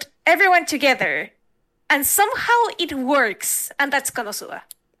you put everyone together and somehow it works, and that's Konosuba.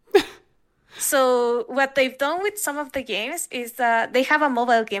 So what they've done with some of the games is that they have a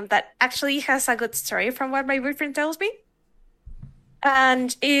mobile game that actually has a good story, from what my boyfriend tells me,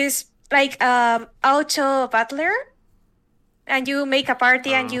 and is like auto battler, and you make a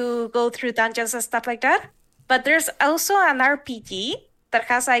party and you go through dungeons and stuff like that. But there's also an RPG that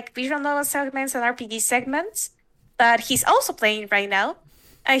has like visual novel segments and RPG segments that he's also playing right now,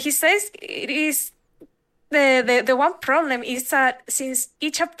 and he says it is. The one problem is that since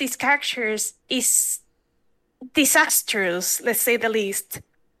each of these characters is disastrous, let's say the least,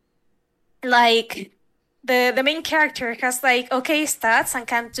 like the main character has like okay stats and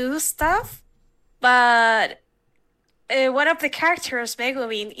can do stuff, but one of the characters,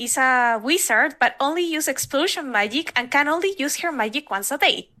 Megumin, is a wizard but only use explosion magic and can only use her magic once a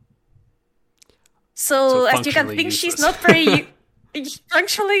day. So as you can functionally think, she's useless. not very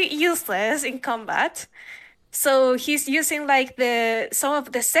functionally useless in combat. So he's using like some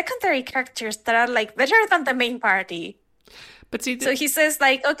of the secondary characters that are like better than the main party. But see, So he says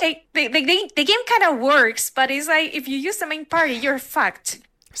like, okay, the game kind of works, but it's like if you use the main party, you're fucked.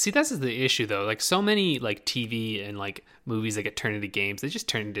 see, that's the issue though. Like so many like TV and like movies that get turned into games, they just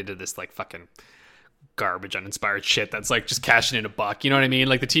turn it into this like fucking garbage, uninspired shit that's like just cashing in a buck. You know what I mean?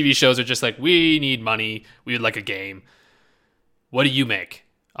 Like the TV shows are just like, we need money, we would like a game. What do you make?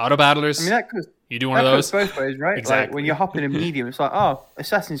 Auto battlers? I mean, that goes, You do one of that those? goes both ways, right? Exactly. Like when you're hopping a medium, it's like, oh,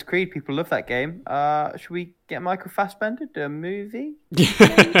 Assassin's Creed, people love that game. Should we get Michael Fassbender to a movie?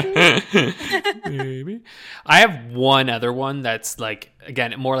 Maybe. I have one other one that's like,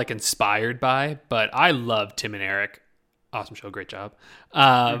 again, more like inspired by, but I love Tim and Eric. Awesome show, great job.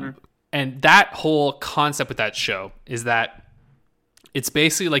 And that whole concept with that show is that it's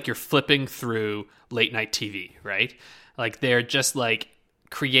basically like you're flipping through late night TV, right? Like they're just like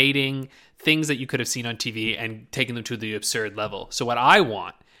creating things that you could have seen on TV and taking them to the absurd level. So what I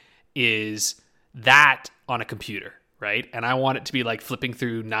want is that on a computer, right? And I want it to be like flipping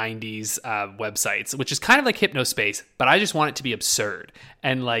through 90s websites, which is kind of like Hypnospace, but I just want it to be absurd.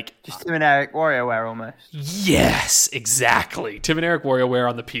 And like, Just Tim and Eric WarioWare almost. yes, exactly. Tim and Eric WarioWare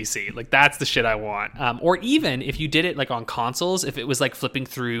on the PC. Like that's the shit I want. Or even if you did it like on consoles, if it was like flipping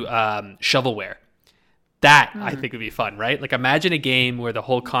through shovelware. That I think would be fun, right? Like imagine a game where the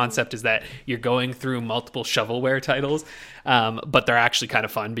whole concept is that you're going through multiple shovelware titles, but they're actually kind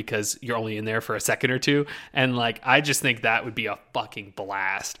of fun because you're only in there for a second or two. And like, I just think that would be a fucking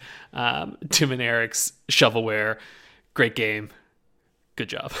blast. Tim and Eric's shovelware, great game. Good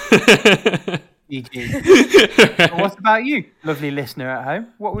job. GG. What about you, lovely listener at home?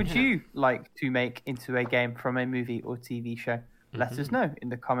 What would you like to make into a game from a movie or TV show? Let us know in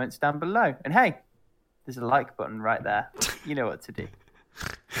the comments down below. And hey, there's a like button right there. You know what to do.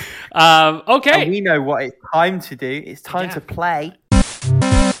 Okay. And we know what it's time to do. It's time to play.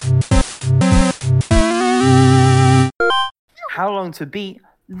 How long to beat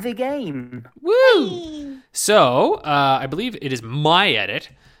the game? Woo! So, I believe it is my edit.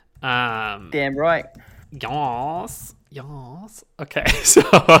 Damn right. Yes. Okay, so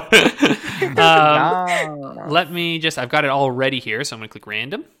let me just, I've got it all ready here, so I'm going to click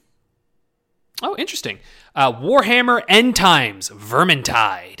random. Oh, interesting. Warhammer End Times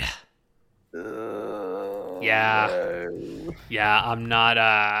Vermintide. Yeah,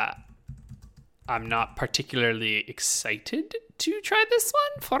 I'm not particularly excited to try this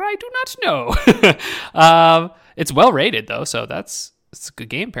one, for I do not know. It's well rated though, so it's a good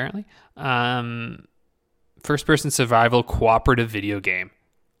game apparently. First person survival cooperative video game.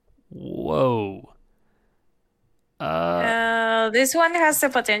 Whoa. This one has the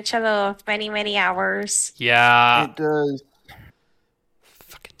potential of many hours. Yeah. It does.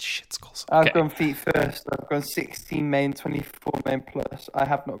 Fucking shit skulls. I've Okay. gone feet first. I've gone 16 main, 24 main plus. I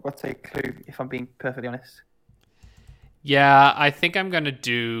have not got a clue, if I'm being perfectly honest. Yeah, I think I'm going to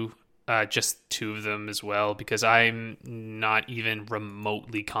do just two of them as well because I'm not even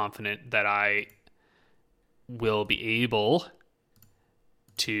remotely confident that I will be able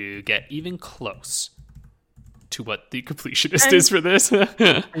to get even close to what the completionist is for this.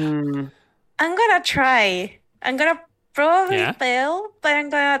 I'm gonna try. I'm gonna probably fail, but I'm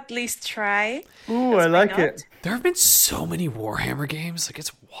gonna at least try. Ooh, I like it. There have been so many Warhammer games. Like,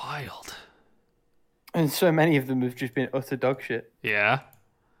 it's wild. And so many of them have just been utter dog shit. Yeah.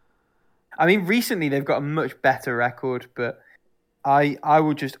 I mean, recently they've got a much better record, but I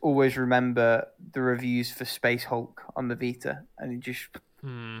will just always remember the reviews for Space Hulk on the Vita, and it just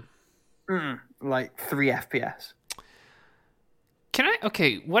like 3 FPS.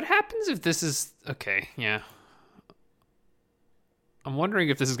 Okay, what happens if this is okay? Yeah, I'm wondering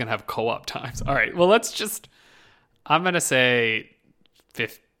if this is gonna have co-op times. All right, well I'm gonna say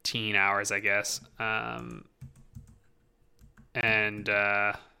 15 hours, I guess.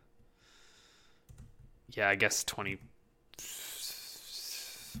 Yeah, I guess 20.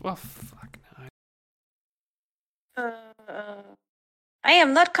 Well, fuck no. I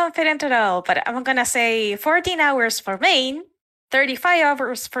am not confident at all, but I'm gonna say 14 hours for main, 35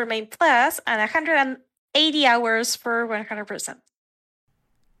 hours for main plus, and 180 hours for 100%.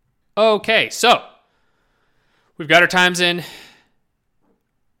 Okay, so we've got our times in.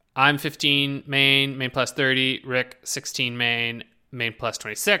 I'm 15 main plus 30. Rick 16 main plus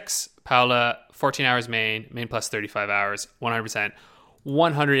 26. Paula 14 hours main plus 35 hours, 100%,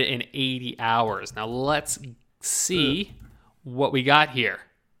 180 hours. Now let's see what we got here.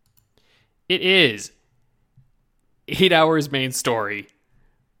 It is 8 hours main story,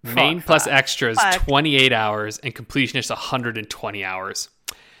 main plus extras 28 hours, and completionist 120 hours.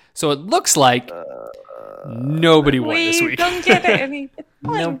 So it looks like nobody won this week. We don't get any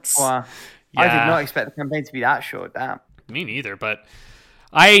points. Wow. I did not expect the campaign to be that short. Damn. Me neither, but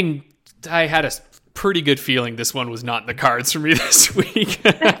I had a pretty good feeling this one was not in the cards for me this week.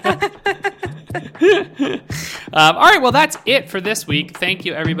 All right, well, that's it for this week. Thank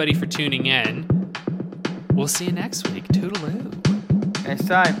you, everybody, for tuning in. We'll see you next week. Toodaloo. Next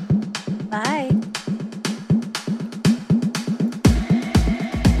time. Bye.